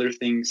lot of other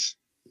things,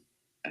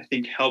 I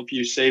think help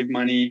you save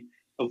money,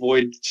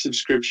 avoid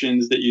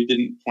subscriptions that you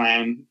didn't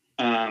plan,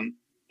 and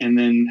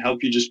then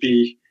help you just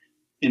be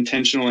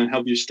intentional and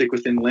help you stick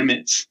within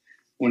limits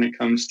when it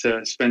comes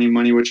to spending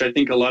money, which I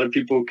think a lot of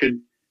people could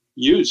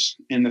use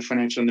in the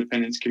financial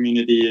independence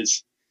community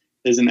is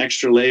an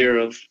extra layer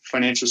of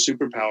financial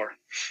superpower.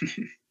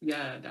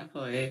 Yeah,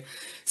 definitely.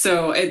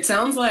 So it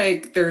sounds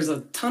like there's a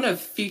ton of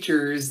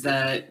features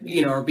that,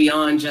 are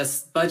beyond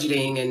just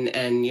budgeting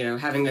and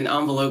having an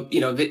envelope,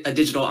 a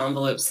digital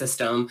envelope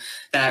system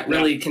that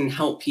really can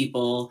help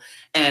people.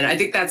 And I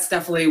think that's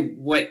definitely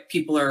what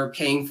people are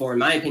paying for, in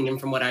my opinion,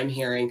 from what I'm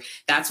hearing.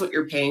 That's what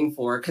you're paying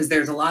for, because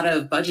there's a lot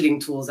of budgeting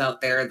tools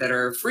out there that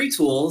are free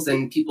tools,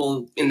 and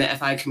people in the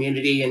FI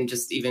community and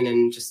just even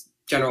in just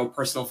general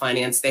personal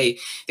finance, they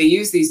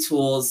use these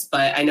tools.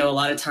 But I know a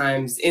lot of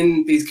times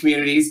in these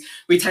communities,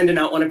 we tend to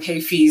not want to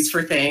pay fees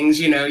for things.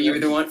 You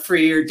either want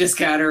free or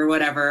discount or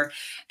whatever.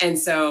 And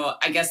so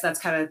I guess that's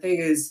kind of the thing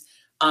is,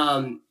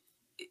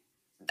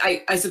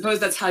 I suppose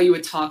that's how you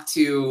would talk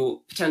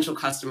to potential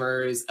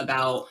customers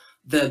about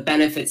the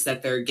benefits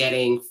that they're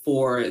getting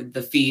for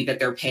the fee that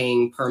they're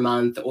paying per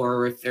month,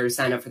 or if they're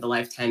signed up for the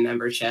lifetime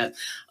membership.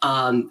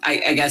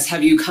 I guess,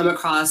 have you come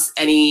across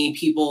any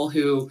people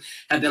who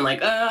have been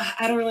like,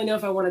 I don't really know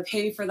if I want to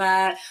pay for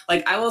that?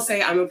 Like, I will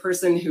say I'm a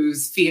person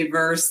who's fee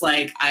adverse.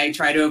 Like, I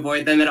try to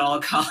avoid them at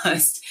all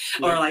costs,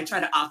 or like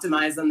try to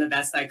optimize them the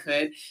best I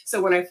could. So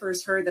when I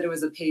first heard that it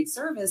was a paid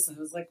service, I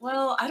was like,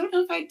 well, I don't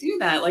know if I do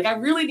that. Like, I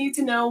really need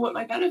to know what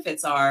my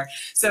benefits are.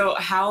 So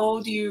how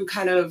do you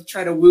kind of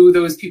try to woo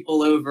those people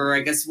over?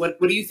 I guess, what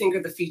do you think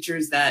are the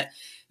features that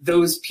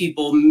those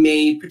people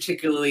may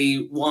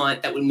particularly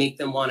want that would make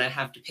them want to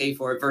have to pay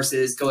for it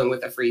versus going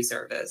with a free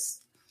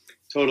service?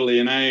 Totally.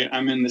 And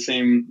I'm in the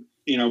same,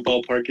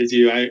 ballpark as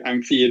you.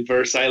 I'm fee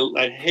adverse.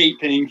 I hate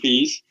paying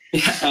fees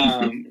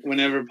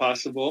whenever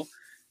possible.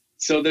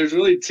 So there's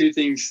really 2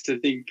 things to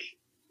think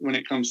when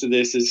it comes to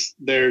this is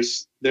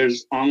there's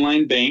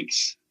online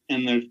banks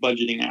and there's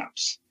budgeting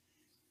apps.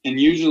 And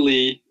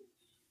usually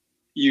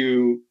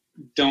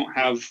don't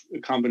have a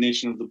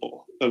combination of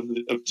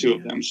of two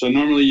of them. So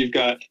normally you've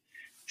got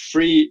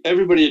free,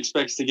 everybody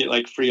expects to get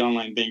like free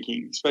online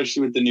banking,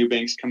 especially with the new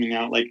banks coming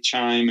out like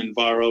Chime and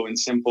Varo and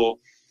Simple.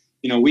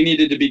 You know, we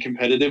needed to be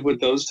competitive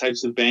with those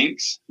types of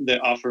banks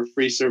that offer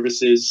free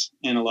services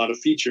and a lot of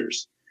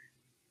features.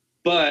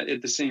 But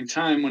at the same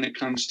time, when it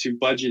comes to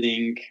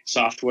budgeting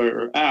software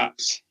or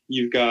apps,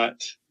 you've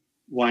got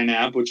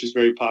YNAB, which is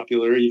very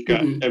popular. You've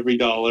got Every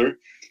Dollar.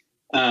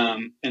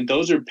 And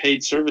those are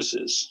paid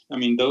services. I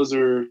mean, those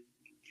are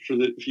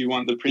if you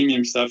want the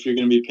premium stuff, you're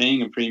going to be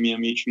paying a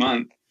premium each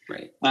month.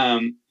 Right.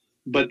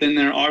 But then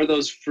there are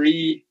those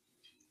free,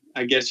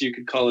 I guess you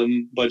could call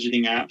them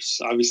budgeting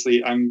apps.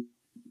 Obviously,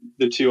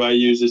 the two I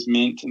use is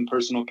Mint and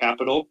Personal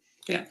Capital.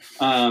 Yeah.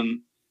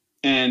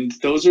 And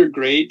those are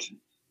great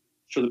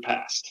for the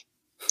past.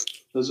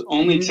 Those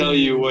only tell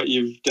you what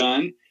you've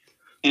done.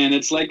 And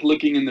it's like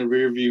looking in the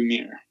rear view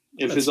mirror.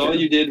 If all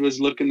you did was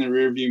look in the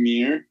rear view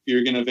mirror,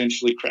 you're going to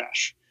eventually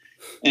crash.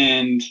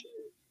 And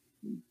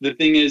the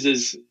thing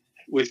is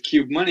with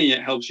Qube Money,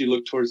 it helps you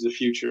look towards the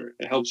future.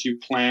 It helps you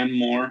plan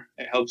more.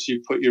 It helps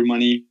you put your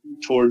money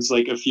towards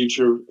like a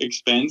future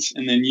expense,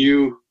 and then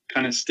you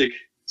kind of stick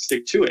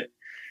to it.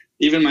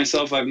 Even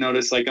myself, I've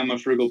noticed, like, I'm a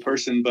frugal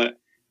person, but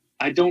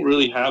I don't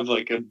really have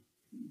like a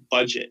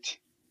budget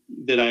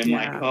that I'm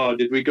like, oh,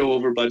 did we go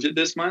over budget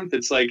this month?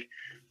 It's like,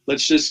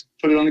 let's just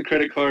put it on the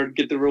credit card,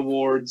 get the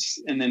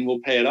rewards, and then we'll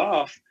pay it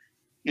off.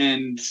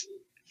 And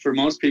for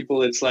most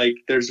people, it's like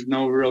there's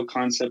no real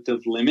concept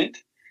of limit.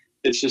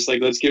 It's just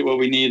like, let's get what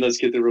we need, let's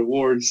get the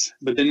rewards.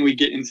 But then we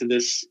get into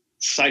this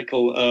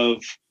cycle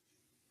of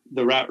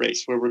the rat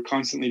race where we're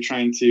constantly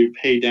trying to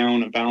pay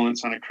down a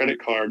balance on a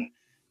credit card,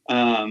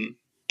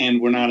 and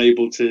we're not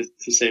able to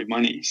save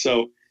money.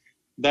 So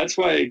that's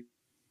why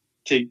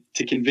to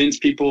convince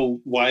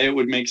people why it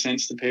would make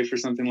sense to pay for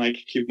something like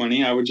Qube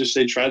Money, I would just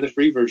say try the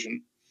free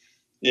version.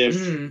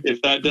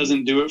 If that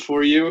doesn't do it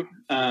for you,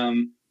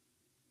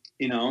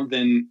 you know,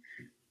 then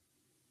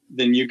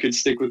you could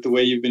stick with the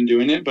way you've been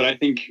doing it. But I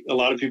think a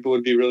lot of people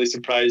would be really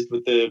surprised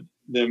with the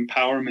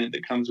empowerment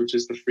that comes with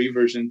just the free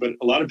version. But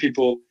a lot of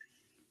people,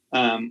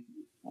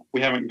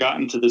 we haven't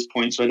gotten to this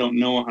point, so I don't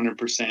know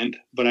 100%,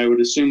 but I would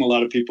assume a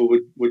lot of people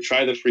would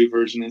try the free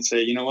version and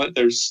say, you know what,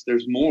 there's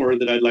more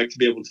that I'd like to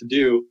be able to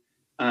do.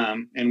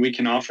 And we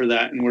can offer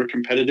that, and we're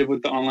competitive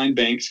with the online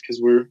banks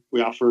because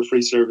we offer a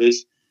free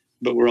service,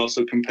 but we're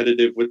also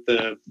competitive with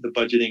the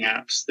budgeting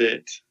apps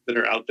that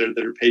are out there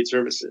that are paid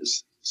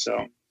services.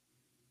 So.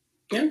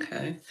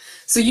 Okay.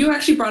 So you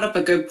actually brought up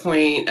a good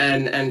point,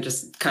 and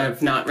just kind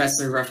of not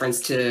necessarily reference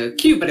to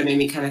Qube, but it made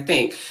me kind of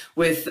think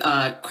with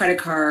credit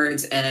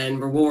cards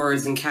and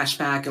rewards and cash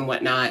back and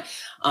whatnot.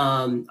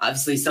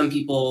 Obviously, some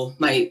people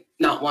might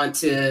not want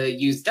to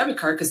use debit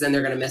card because then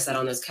they're going to miss out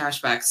on those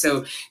cash backs.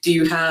 So do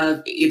you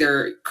have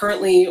either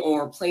currently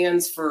or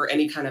plans for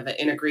any kind of an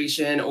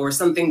integration or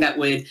something that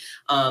would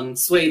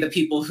sway the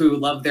people who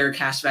love their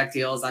cashback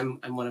deals? I'm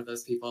one of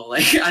those people.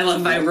 Like, I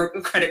love my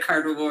credit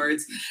card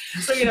rewards.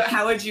 So, you know,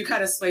 how would you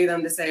kind of sway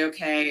them to say,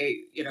 okay,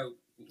 you know,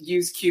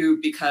 use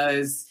Qube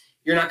because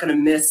you're not going to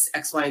miss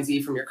X, Y, and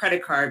Z from your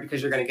credit card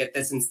because you're going to get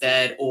this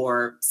instead,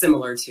 or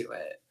similar to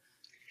it?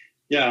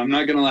 Yeah, I'm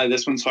not going to lie.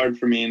 This one's hard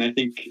for me. And I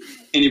think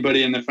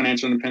anybody in the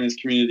financial independence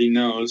community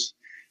knows,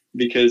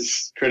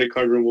 because credit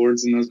card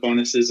rewards and those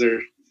bonuses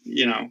are,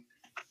 you know,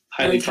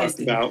 highly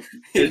talked about.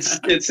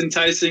 It's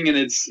enticing, and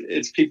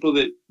it's people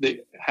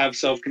that have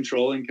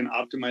self-control and can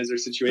optimize their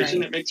situation.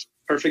 Right. It makes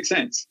perfect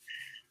sense.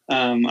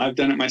 I've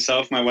done it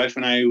myself. My wife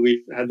and I,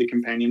 we've had the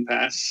companion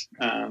pass,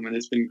 and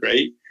it's been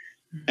great.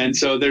 Mm-hmm. And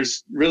so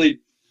there's really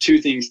two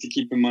things to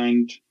keep in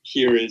mind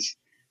here is,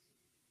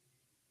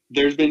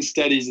 there's been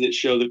studies that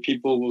show that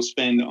people will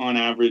spend on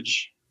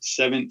average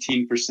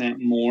 17%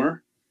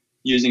 more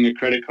using a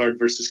credit card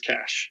versus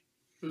cash.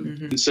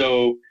 Mm-hmm. And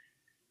so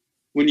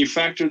when you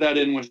factor that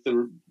in with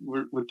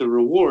the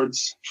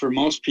rewards, for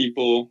most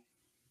people,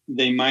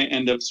 they might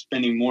end up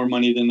spending more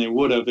money than they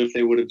would have if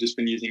they would have just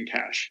been using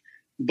cash.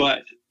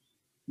 But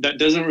that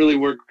doesn't really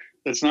work.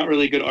 That's not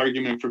really a good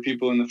argument for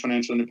people in the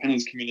financial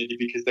independence community,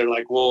 because they're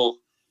like, well,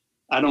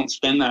 I don't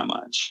spend that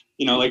much.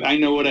 You know, like, I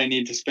know what I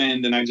need to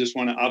spend and I just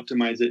want to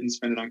optimize it and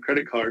spend it on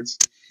credit cards.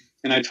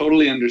 And I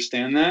totally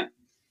understand that.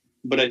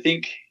 But I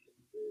think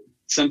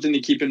something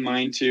to keep in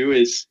mind too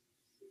is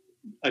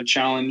a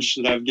challenge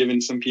that I've given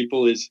some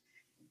people is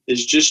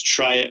just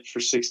try it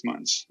for 6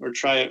 months or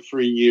try it for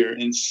a year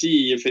and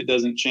see if it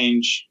doesn't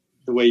change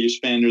the way you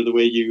spend or the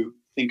way you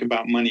think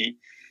about money.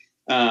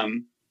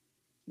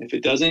 If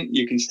it doesn't,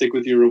 you can stick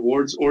with your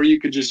rewards, or you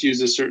could just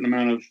use a certain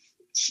amount of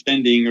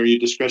spending or your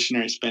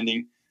discretionary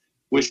spending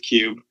with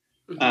Qube.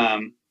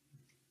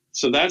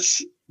 So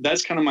that's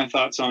kind of my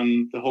thoughts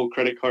on the whole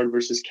credit card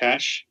versus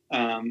cash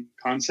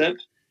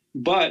concept.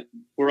 But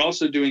we're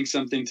also doing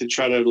something to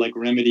try to like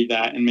remedy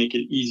that and make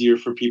it easier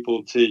for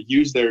people to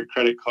use their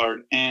credit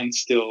card and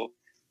still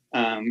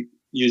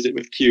use it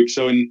with Qube.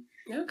 So in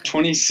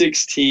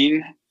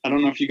 2016, I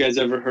don't know if you guys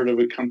ever heard of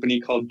a company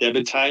called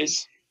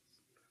Debitize.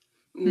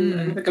 I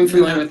think I'm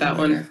familiar with that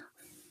one.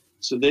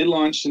 So they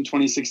launched in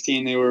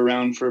 2016. They were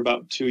around for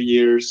about 2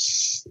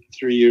 years,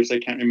 3 years, I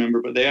can't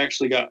remember, but they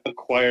actually got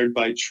acquired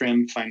by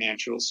Trim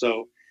Financial.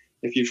 So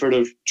if you've heard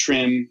of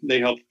Trim, they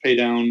help pay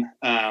down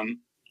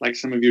like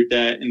some of your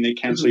debt, and they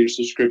cancel your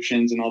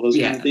subscriptions and all those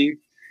kind of things.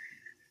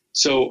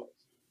 So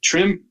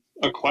Trim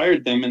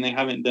acquired them, and they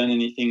haven't done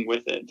anything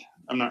with it.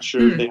 I'm not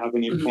sure if they have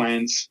any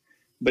plans,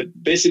 but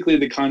basically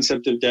the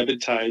concept of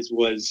Debitize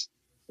was,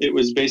 it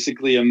was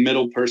basically a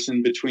middle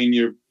person between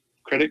your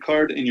credit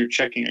card and your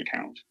checking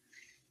account.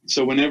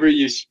 So whenever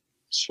you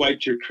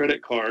swiped your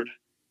credit card,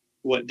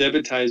 what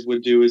Debitize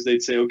would do is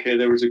they'd say, okay,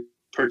 there was a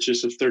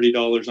purchase of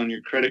 $30 on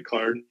your credit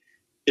card.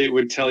 It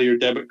would tell your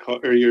debit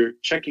card or your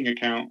checking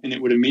account, and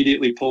it would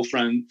immediately pull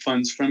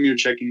funds from your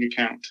checking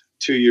account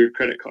to your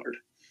credit card.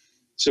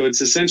 So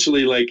it's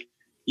essentially like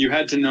you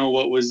had to know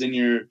what was in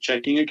your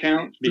checking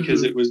account,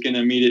 because it was going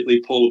to immediately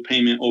pull a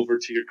payment over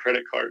to your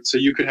credit card. So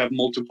you could have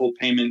multiple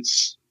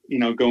payments, you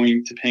know,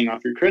 going to paying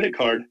off your credit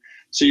card.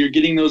 So you're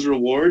getting those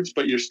rewards,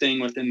 but you're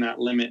staying within that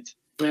limit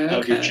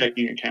of your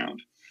checking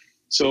account.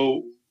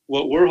 So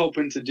what we're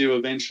hoping to do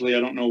eventually,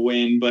 I don't know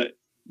when, but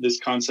this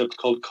concept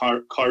called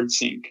card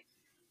sync,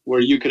 where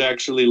you could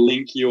actually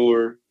link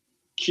your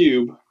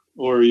Qube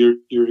or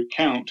your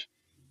account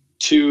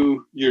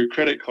to your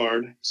credit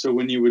card. So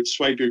when you would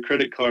swipe your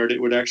credit card,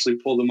 it would actually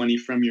pull the money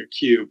from your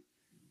Qube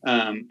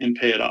and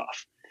pay it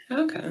off.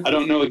 Okay. I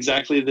don't know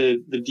exactly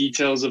the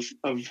details of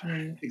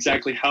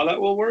exactly how that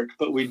will work,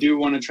 but we do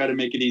want to try to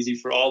make it easy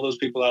for all those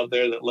people out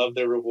there that love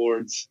their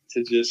rewards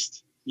to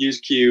just use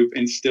Qube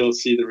and still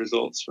see the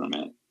results from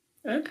it.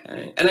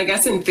 Okay. And I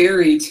guess in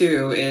theory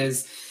too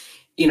is,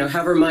 you know,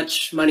 however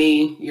much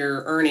money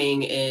you're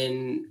earning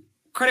in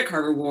credit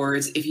card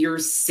rewards, if you're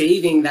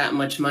saving that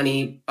much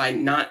money by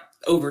not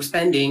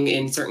overspending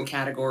in certain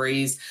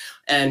categories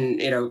and,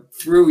 you know,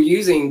 through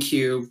using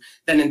Qube,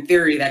 then in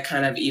theory that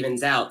kind of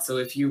evens out. So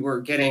if you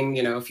were getting,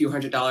 you know, a few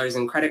 $100s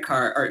in credit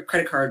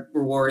card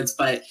rewards,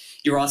 but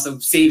you're also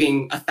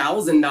saving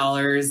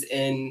 $1,000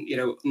 in, you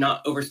know,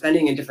 not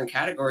overspending in different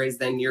categories,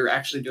 then you're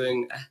actually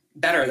doing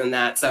better than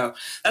that. So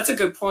that's a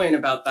good point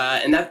about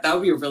that. And that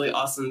would be a really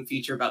awesome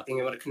feature about being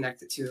able to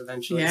connect it to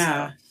eventually.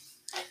 Yeah.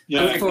 So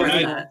Yeah. I look forward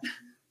to that.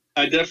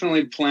 I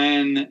definitely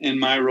plan in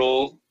my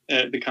role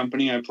at the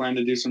company, I plan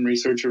to do some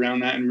research around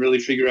that and really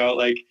figure out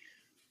like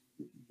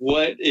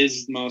what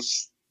is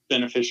most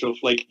beneficial.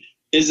 Like,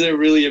 is there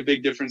really a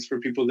big difference for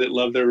people that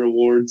love their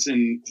rewards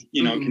and,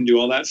 you know, can do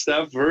all that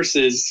stuff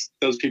versus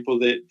those people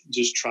that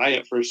just try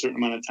it for a certain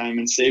amount of time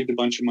and saved a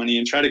bunch of money,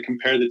 and try to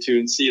compare the two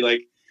and see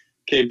like,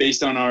 okay,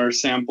 based on our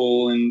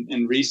sample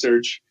and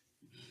research,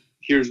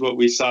 here's what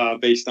we saw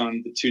based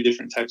on the two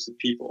different types of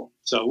people.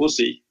 So we'll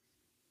see.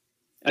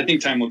 I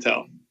think time will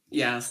tell.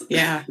 Yes.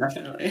 Yeah.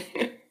 Definitely.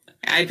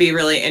 I'd be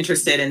really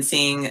interested in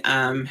seeing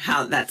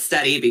how that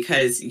study,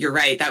 because you're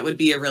right, that would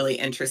be a really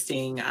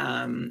interesting,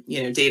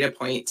 you know, data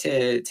point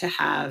to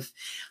have.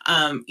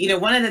 You know,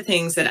 one of the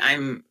things that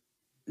I'm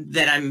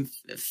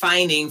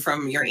finding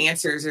from your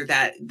answers are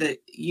that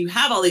you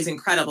have all these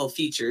incredible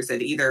features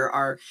that either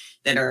are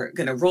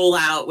going to roll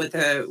out with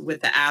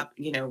the app,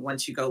 you know,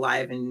 once you go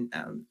live in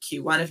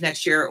Q1 of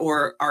next year,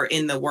 or are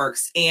in the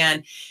works.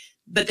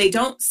 But they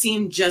don't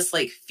seem just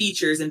like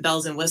features and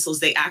bells and whistles.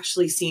 They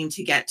actually seem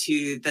to get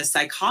to the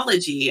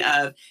psychology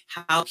of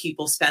how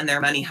people spend their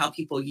money, how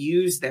people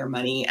use their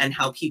money, and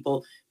how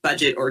people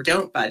budget or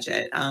don't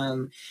budget.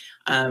 I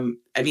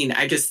mean,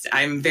 I'm just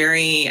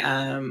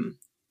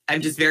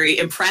very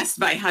impressed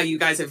by how you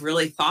guys have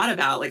really thought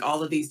about like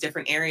all of these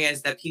different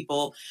areas that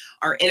people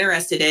are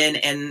interested in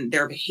and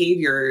their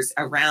behaviors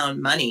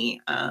around money.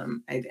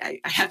 I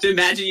have to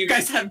imagine you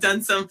guys have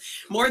done some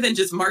more than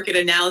just market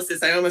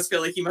analysis. I almost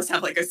feel like you must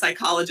have like a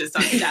psychologist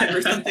on staff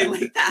or something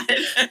like that.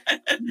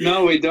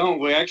 No, we don't.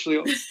 We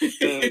actually,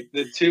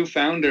 the two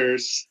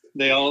founders,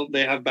 they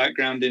have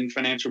background in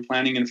financial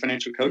planning and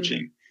financial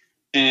coaching.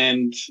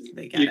 And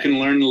you can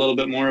learn a little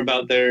bit more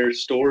about their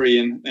story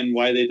and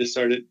why they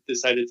decided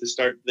to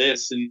start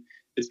this. And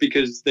it's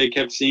because they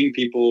kept seeing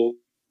people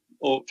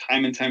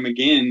time and time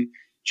again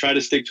try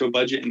to stick to a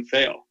budget and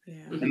fail.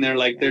 Yeah. And they're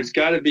like, there's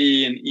got to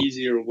be an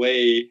easier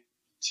way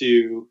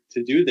to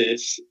do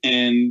this.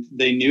 And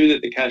they knew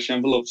that the cash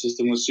envelope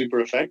system was super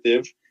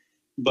effective,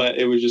 but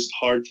it was just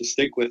hard to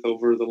stick with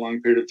over the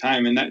long period of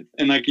time.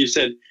 And like you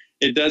said,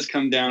 it does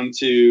come down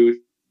to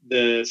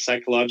the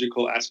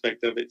psychological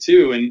aspect of it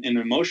too, and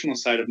emotional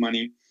side of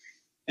money.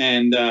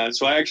 And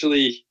so I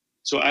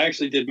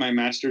actually did my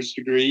master's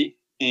degree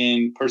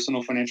in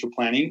personal financial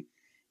planning,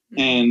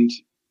 and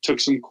took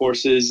some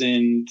courses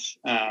in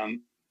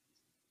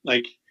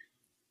like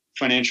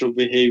financial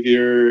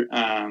behavior,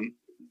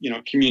 you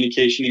know,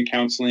 communication and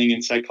counseling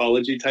and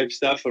psychology type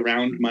stuff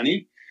around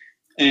money.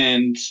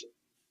 And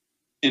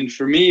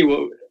for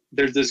me,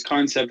 there's this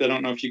concept, I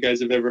don't know if you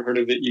guys have ever heard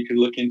of it, you could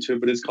look into it,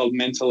 but it's called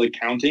mental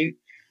accounting,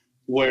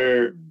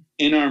 where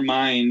in our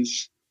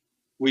minds,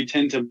 we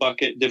tend to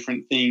bucket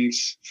different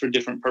things for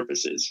different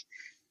purposes.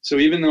 So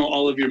even though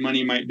all of your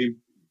money might be,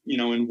 you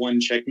know, in one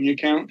checking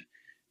account,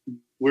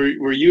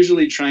 we're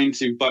usually trying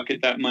to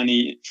bucket that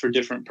money for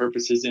different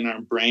purposes in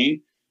our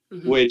brain,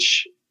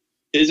 which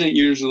isn't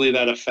usually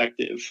that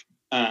effective.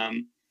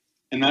 And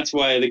that's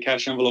why the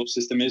cash envelope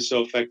system is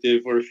so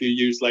effective. Or if you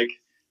use like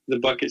the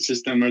bucket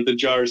system or the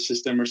jar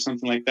system or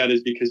something like that,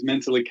 is because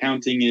mental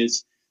accounting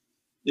is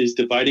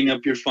dividing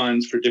up your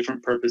funds for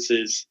different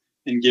purposes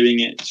and giving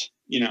it,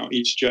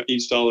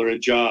 each dollar a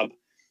job.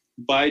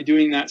 By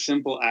doing that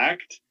simple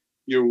act,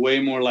 you're way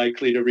more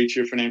likely to reach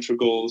your financial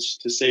goals,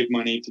 to save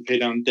money, to pay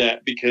down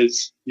debt,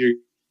 because you're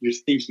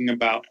thinking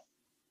about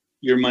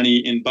your money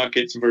in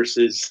buckets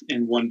versus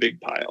in one big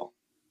pile.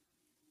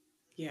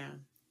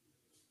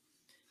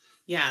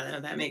 Yeah,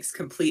 that makes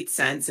complete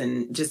sense.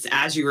 And just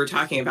as you were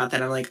talking about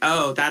that, I'm like,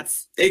 oh,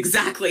 that's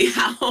exactly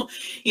how,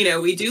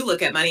 we do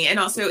look at money. And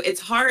also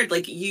it's hard.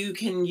 Like you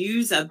can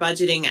use a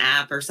budgeting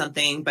app or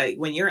something, but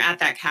when you're at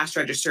that cash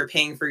register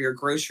paying for your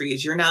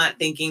groceries, you're not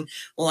thinking,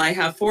 well, I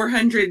have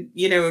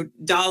 $400,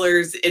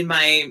 dollars in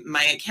my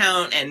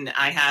account, and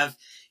I have,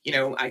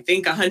 I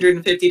think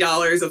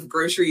 $150 of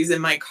groceries in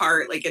my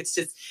cart. Like it's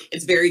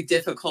very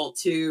difficult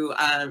to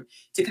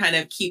kind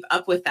of keep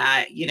up with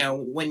that,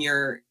 when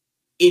you're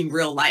in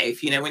real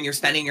life, when you're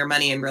spending your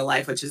money in real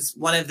life, which is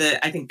one of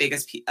the, I think,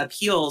 biggest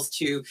appeals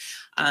to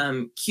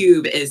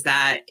Qube, is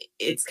that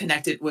it's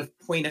connected with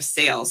point of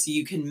sale. So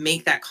you can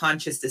make that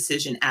conscious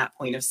decision at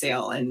point of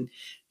sale. And,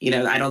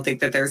 I don't think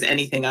that there's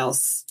anything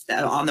else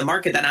on the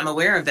market that I'm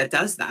aware of that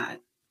does that.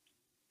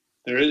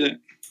 There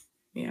isn't.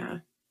 Yeah.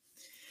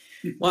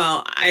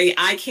 Well,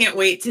 I can't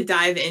wait to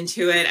dive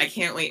into it. I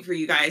can't wait for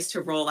you guys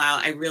to roll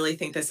out. I really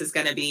think this is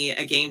going to be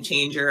a game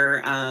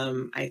changer.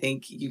 I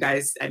think you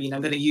guys, I'm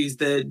going to use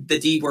the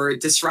D word,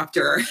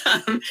 disruptor.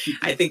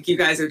 I think you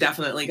guys are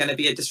definitely going to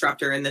be a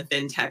disruptor in the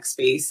fintech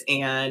space.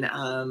 And,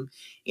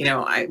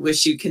 I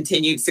wish you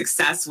continued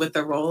success with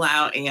the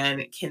rollout,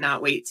 and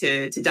cannot wait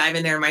to dive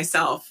in there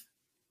myself.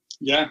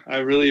 Yeah, I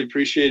really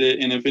appreciate it.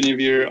 And if any of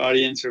your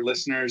audience or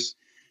listeners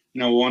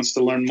wants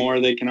to learn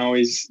more, they can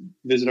always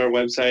visit our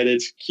website.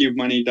 It's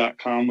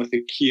qubemoney.com with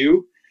a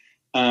Q.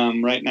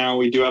 Right now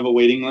we do have a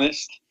waiting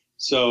list.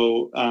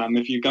 So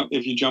if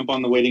you jump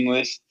on the waiting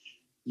list,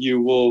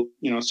 you will,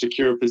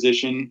 secure a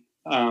position.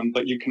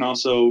 But you can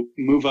also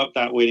move up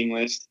that waiting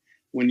list.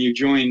 When you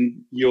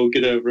join, you'll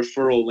get a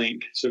referral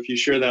link. So if you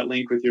share that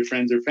link with your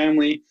friends or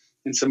family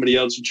and somebody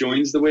else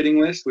joins the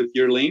waiting list with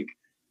your link,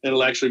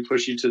 it'll actually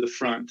push you to the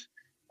front.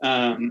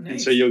 Nice.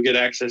 And so you'll get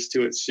access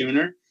to it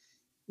sooner.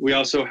 We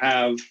also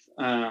have,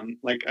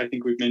 like I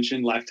think we've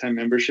mentioned, lifetime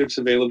memberships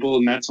available,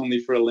 and that's only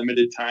for a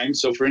limited time.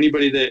 So for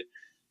anybody that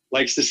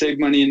likes to save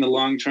money in the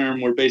long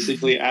term, we're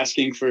basically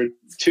asking for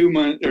 2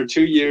 months or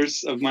 2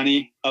 years of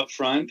money up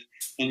front,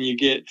 and you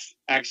get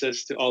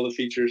access to all the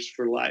features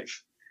for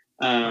life.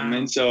 Wow.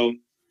 And so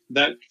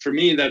that, for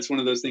me, that's one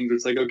of those things where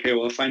it's like, okay,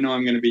 well, if I know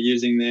I'm going to be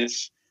using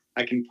this,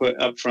 I can put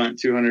up front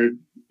 $200,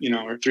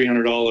 or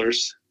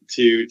 $300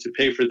 to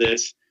pay for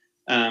this,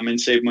 and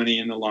save money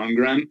in the long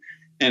run.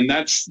 And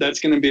that's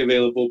going to be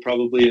available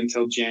probably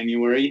until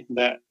January,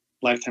 that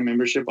lifetime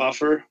membership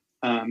offer.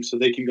 So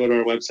they can go to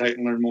our website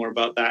and learn more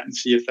about that and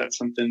see if that's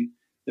something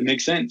that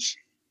makes sense.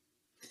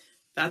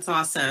 That's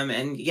awesome.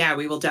 And yeah,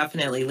 we will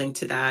definitely link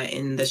to that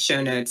in the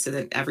show notes so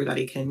that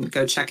everybody can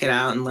go check it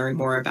out and learn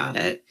more about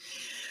it.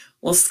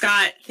 Well,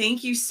 Scott,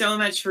 thank you so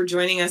much for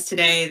joining us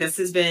today. This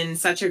has been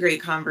such a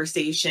great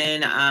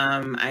conversation.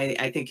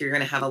 I think you're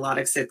going to have a lot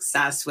of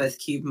success with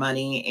Qube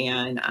Money,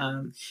 and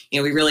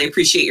we really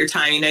appreciate your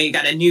time. You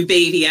got a new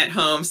baby at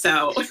home,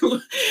 so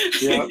good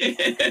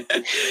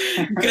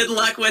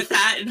luck with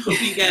that, and hope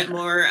you get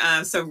more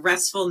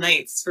restful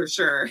nights for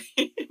sure.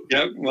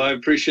 Yep. Well, I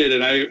appreciate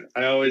it.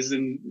 I always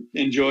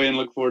enjoy and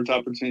look forward to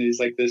opportunities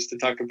like this to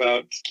talk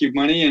about Qube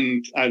Money,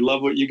 and I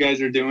love what you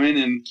guys are doing,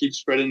 and keep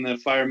spreading the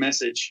fire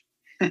message.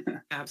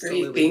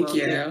 Absolutely. Great, thank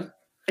you.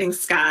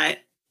 Thanks, Scott.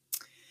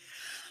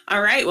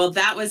 All right. Well,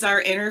 that was our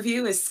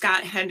interview with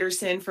Scott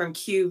Henderson from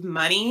Qube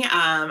Money.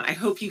 I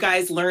hope you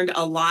guys learned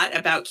a lot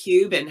about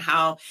Qube and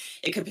how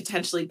it could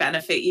potentially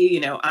benefit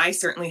you. I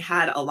certainly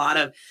had a lot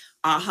of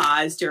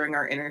ahas during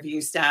our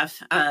interview,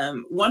 Steph.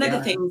 One of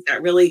the things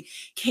that really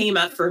came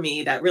up for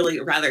me that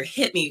really rather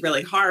hit me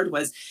really hard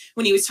was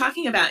when he was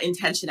talking about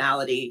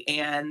intentionality.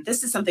 And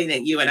this is something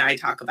that you and I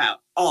talk about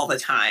all the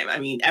time. I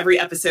mean, every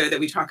episode that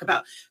we talk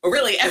about, or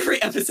really every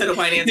episode of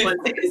Finance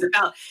Wednesday is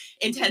about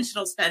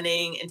intentional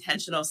spending,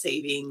 intentional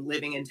saving,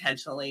 living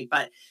intentionally.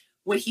 But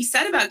what he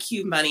said about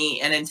Qube Money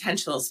and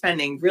intentional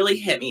spending really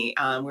hit me,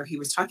 where he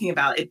was talking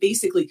about it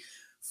basically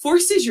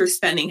forces your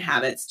spending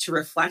habits to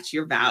reflect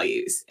your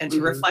values and to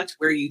reflect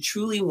where you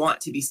truly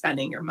want to be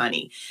spending your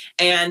money.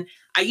 And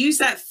I use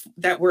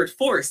that word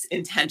force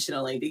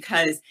intentionally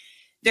because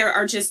there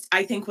are just,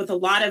 I think with a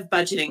lot of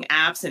budgeting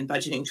apps and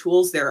budgeting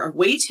tools, there are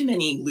way too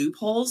many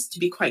loopholes, to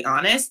be quite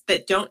honest,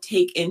 that don't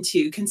take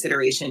into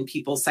consideration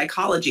people's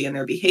psychology and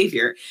their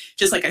behavior.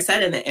 Just like I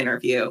said in the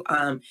interview,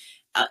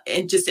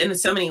 and just in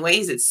so many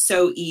ways, it's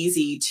so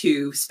easy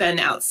to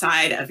spend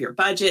outside of your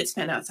budget,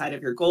 spend outside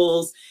of your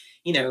goals.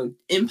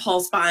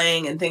 impulse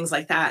buying and things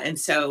like that. And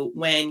so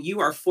when you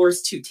are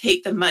forced to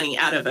take the money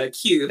out of a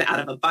Qube, out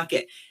of a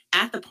bucket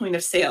at the point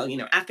of sale,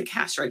 at the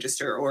cash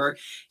register, or,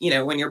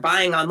 when you're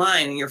buying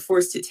online and you're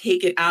forced to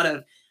take it out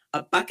of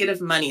a bucket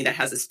of money that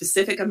has a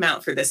specific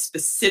amount for this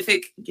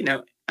specific,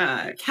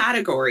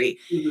 category,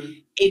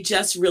 it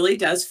just really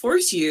does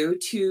force you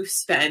to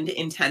spend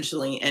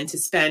intentionally and to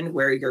spend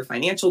where your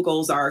financial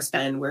goals are,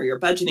 spend where your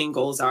budgeting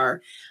goals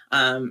are.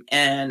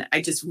 And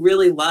I just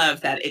really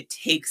love that it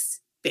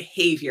takes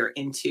behavior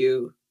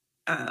into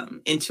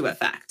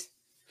effect.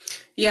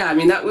 Yeah, I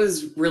mean, that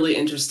was really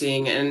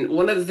interesting. And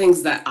one of the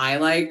things that I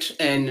liked,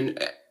 and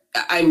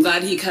I'm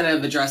glad he kind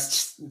of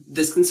addressed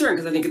this concern,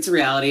 because I think it's a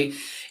reality.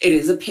 It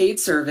is a paid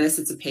service.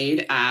 It's a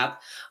paid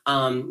app.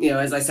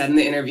 As I said in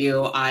the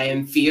interview, I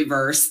am fee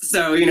averse.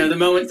 So, the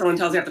moment someone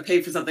tells me I have to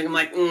pay for something, I'm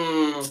like,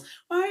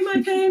 why am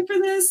I paying for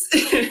this?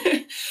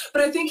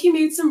 But I think he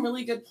made some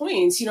really good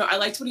points. I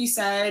liked what he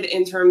said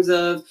in terms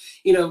of,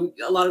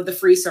 a lot of the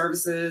free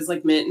services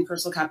like Mint and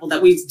Personal Capital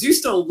that we do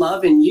still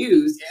love and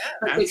use,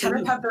 but they kind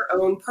of have their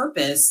own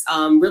purpose.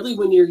 Really,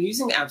 when you're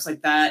using apps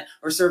like that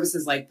or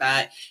services like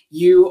that,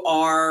 you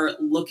are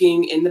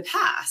looking in the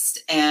past.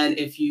 And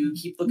if you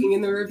keep looking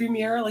in the rearview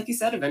mirror, like you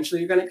said,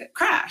 eventually you're going to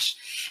crash.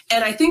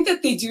 And I think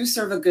that they do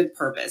serve a good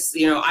purpose.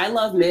 I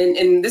love Mint.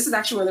 And this is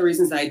actually one of the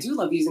reasons that I do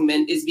love using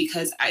Mint, is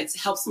because it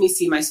helps me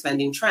see my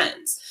spending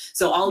trends.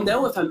 So I'll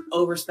know if I'm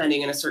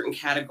overspending in a certain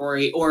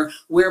category or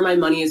where my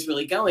money is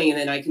really going. And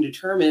then I can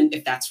determine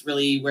if that's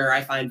really where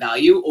I find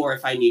value, or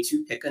if I need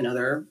to pick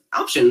another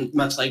option,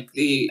 much like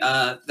the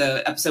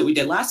episode we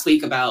did last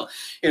week about,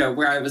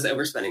 where I was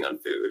overspending on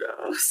food.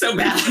 Oh, so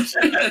bad.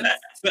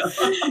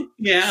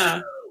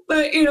 Yeah.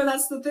 But,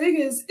 that's the thing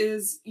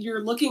is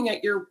you're looking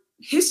at your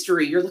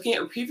history, you're looking at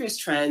your previous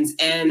trends,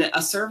 and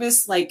a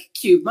service like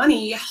Qube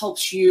Money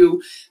helps you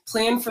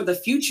plan for the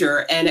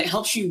future, and it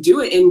helps you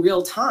do it in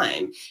real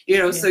time,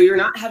 so you're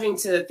not having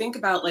to think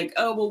about like,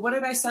 oh, well, what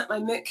did I set my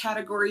Mint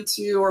category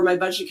to or my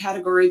budget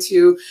category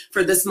to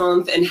for this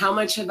month, and how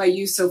much have I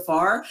used so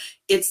far?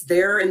 It's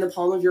there in the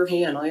palm of your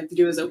hand. All you have to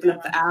do is open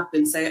up the app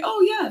and say, oh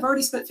yeah, I've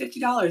already spent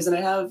 $50 and I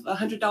have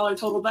 $100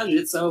 total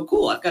budget. So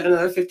cool, I've got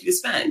another $50 to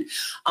spend.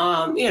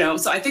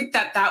 So I think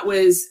that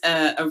was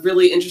a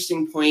really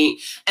interesting point.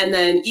 And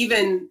then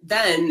even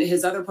then,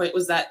 his other point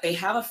was that they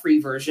have a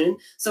free version.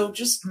 So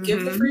just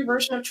give the free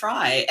version a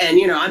try. And,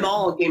 I'm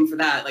all game for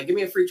that. Like, give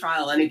me a free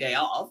trial any day.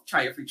 I'll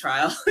try a free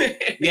trial.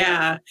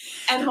 Yeah.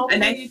 And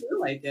hopefully you do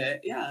like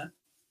it. Yeah.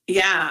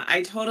 Yeah,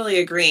 I totally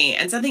agree.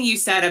 And something you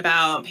said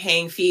about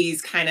paying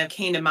fees kind of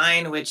came to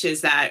mind, which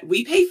is that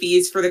we pay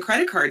fees for the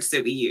credit cards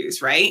that we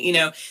use, right?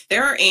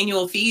 There are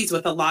annual fees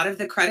with a lot of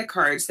the credit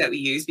cards that we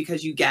use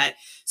because you get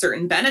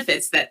certain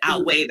benefits that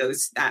outweigh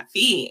that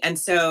fee. And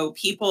so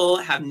people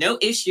have no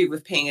issue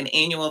with paying an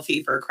annual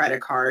fee for a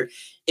credit card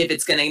if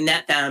it's going to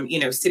net them,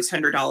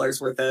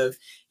 $600 worth of,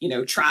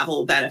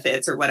 travel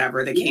benefits or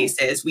whatever the case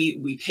is.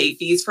 We pay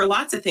fees for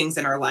lots of things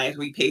in our life.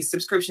 We pay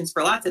subscriptions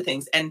for lots of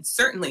things. And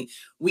certainly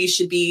we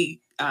should be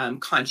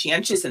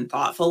conscientious and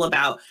thoughtful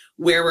about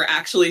where we're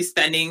actually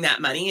spending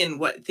that money and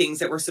what things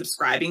that we're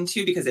subscribing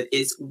to, because it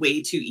is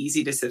way too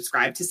easy to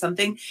subscribe to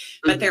something.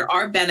 But there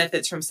are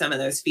benefits from some of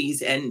those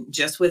fees. And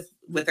just with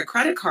a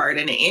credit card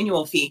and an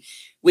annual fee,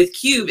 with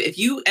Qube, if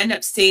you end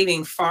up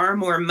saving far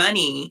more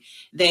money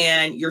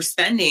than you're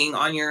spending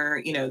on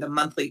your, the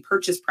monthly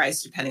purchase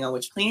price, depending on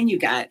which plan you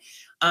get,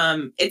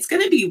 it's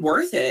going to be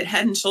worth it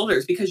head and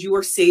shoulders, because you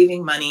are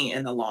saving money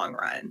in the long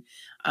run.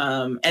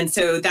 And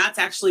so that's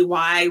actually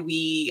why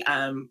we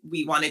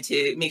wanted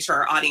to make sure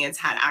our audience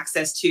had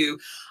access to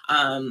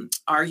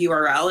our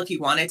URL if you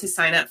wanted to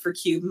sign up for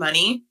Qube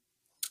Money.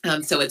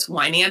 So it's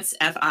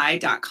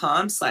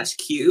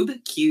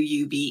financefi.com/Qube,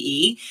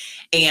 Qube.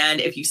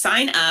 And if you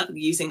sign up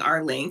using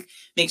our link,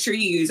 make sure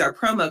you use our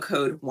promo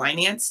code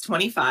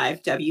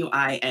WINANCE25,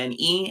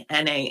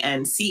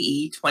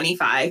 WINENANCE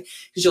 25,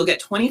 because you'll get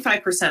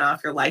 25%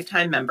 off your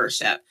lifetime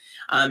membership.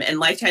 And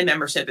lifetime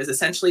membership is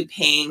essentially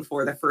paying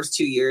for the first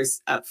 2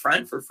 years up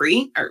front for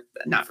free, or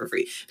not for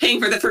free,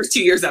 paying for the first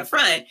 2 years up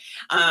front.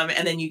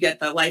 And then you get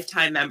the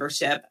lifetime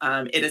membership.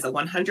 It is a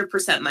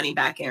 100% money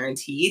back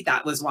guarantee.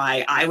 That was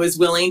why I was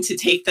willing to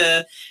take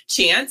the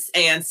chance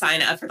and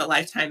sign up for the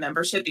lifetime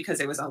membership,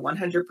 because it was a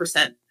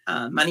 100%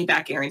 money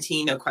back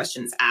guarantee, no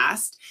questions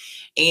asked.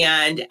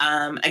 And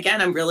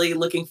again, I'm really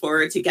looking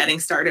forward to getting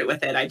started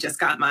with it. I just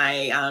got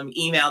my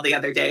email the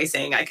other day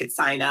saying I could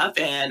sign up,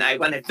 and I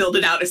went and filled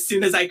it out as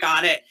soon as I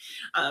got it,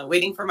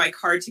 waiting for my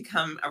card to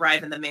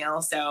arrive in the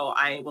mail. So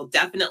I will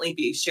definitely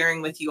be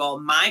sharing with you all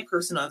my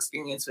personal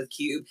experience with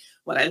Qube,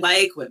 what I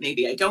like, what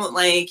maybe I don't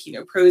like,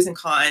 pros and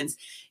cons,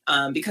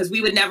 because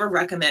we would never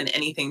recommend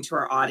anything to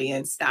our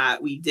audience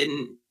that we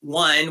didn't,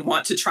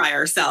 want to try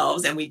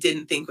ourselves and we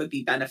didn't think would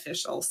be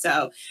beneficial.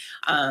 So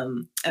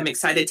I'm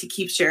excited to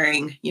keep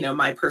sharing,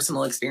 my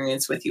personal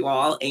experience with you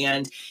all.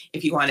 And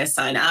if you want to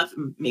sign up,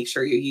 make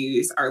sure you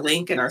use our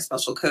link and our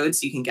special code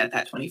so you can get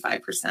that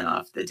 25%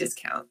 off the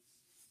discount.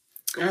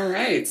 All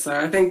right. So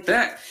I think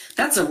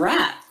that's a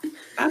wrap.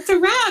 That's a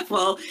wrap.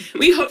 Well,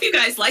 we hope you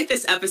guys like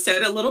this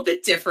episode, a little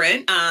bit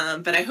different,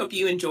 but I hope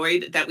you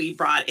enjoyed that we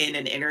brought in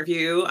an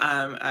interview,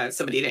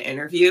 somebody to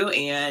interview.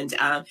 And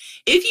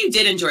if you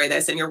did enjoy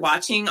this and you're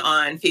watching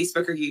on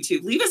Facebook or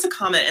YouTube, leave us a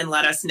comment and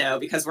let us know,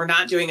 because we're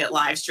not doing it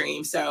live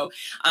stream. So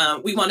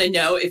we want to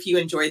know if you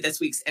enjoyed this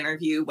week's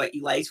interview, what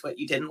you liked, what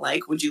you didn't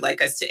like. Would you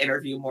like us to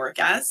interview more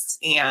guests?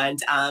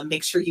 And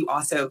make sure you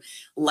also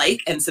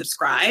like and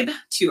subscribe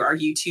to our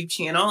YouTube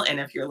channel. And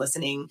if you're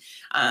listening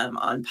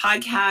on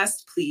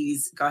podcast,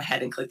 please go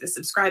ahead and click the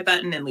subscribe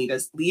button and leave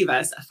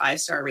us a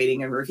 5-star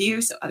rating and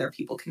review so other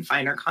people can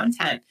find our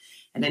content.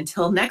 And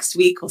until next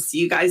week, we'll see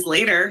you guys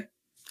later.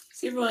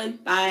 See you, everyone.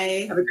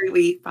 Bye. Have a great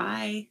week.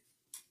 Bye.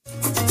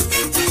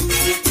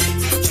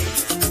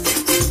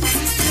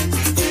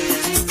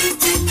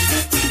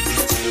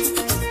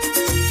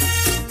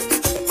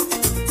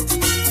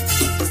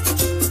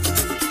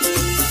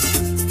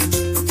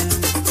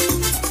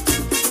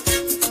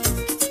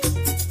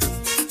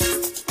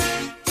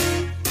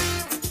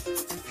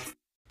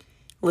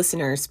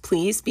 Listeners,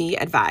 please be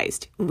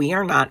advised, we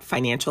are not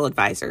financial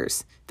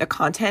advisors. The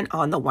content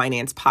on the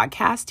Winance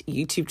podcast,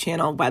 YouTube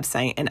channel,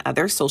 website, and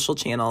other social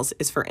channels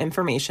is for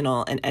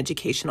informational and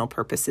educational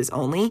purposes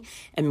only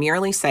and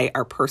merely cite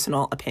our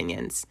personal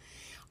opinions.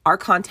 Our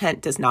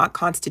content does not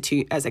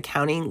constitute as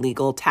accounting,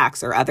 legal,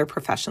 tax, or other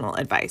professional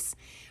advice.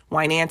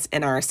 Winance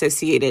and our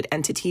associated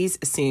entities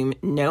assume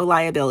no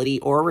liability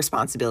or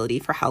responsibility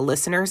for how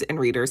listeners and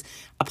readers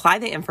apply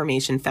the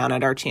information found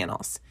at our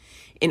channels.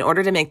 In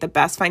order to make the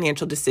best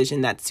financial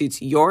decision that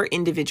suits your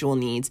individual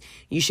needs,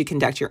 you should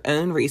conduct your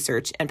own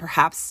research and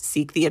perhaps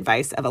seek the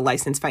advice of a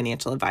licensed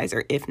financial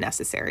advisor if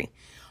necessary.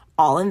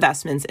 All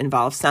investments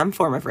involve some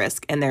form of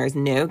risk, and there is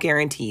no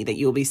guarantee that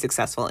you will be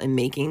successful in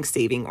making,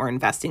 saving, or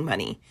investing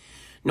money.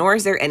 Nor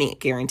is there any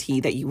guarantee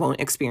that you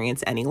won't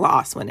experience any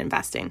loss when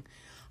investing.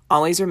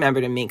 Always remember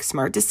to make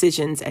smart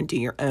decisions and do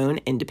your own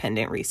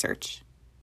independent research.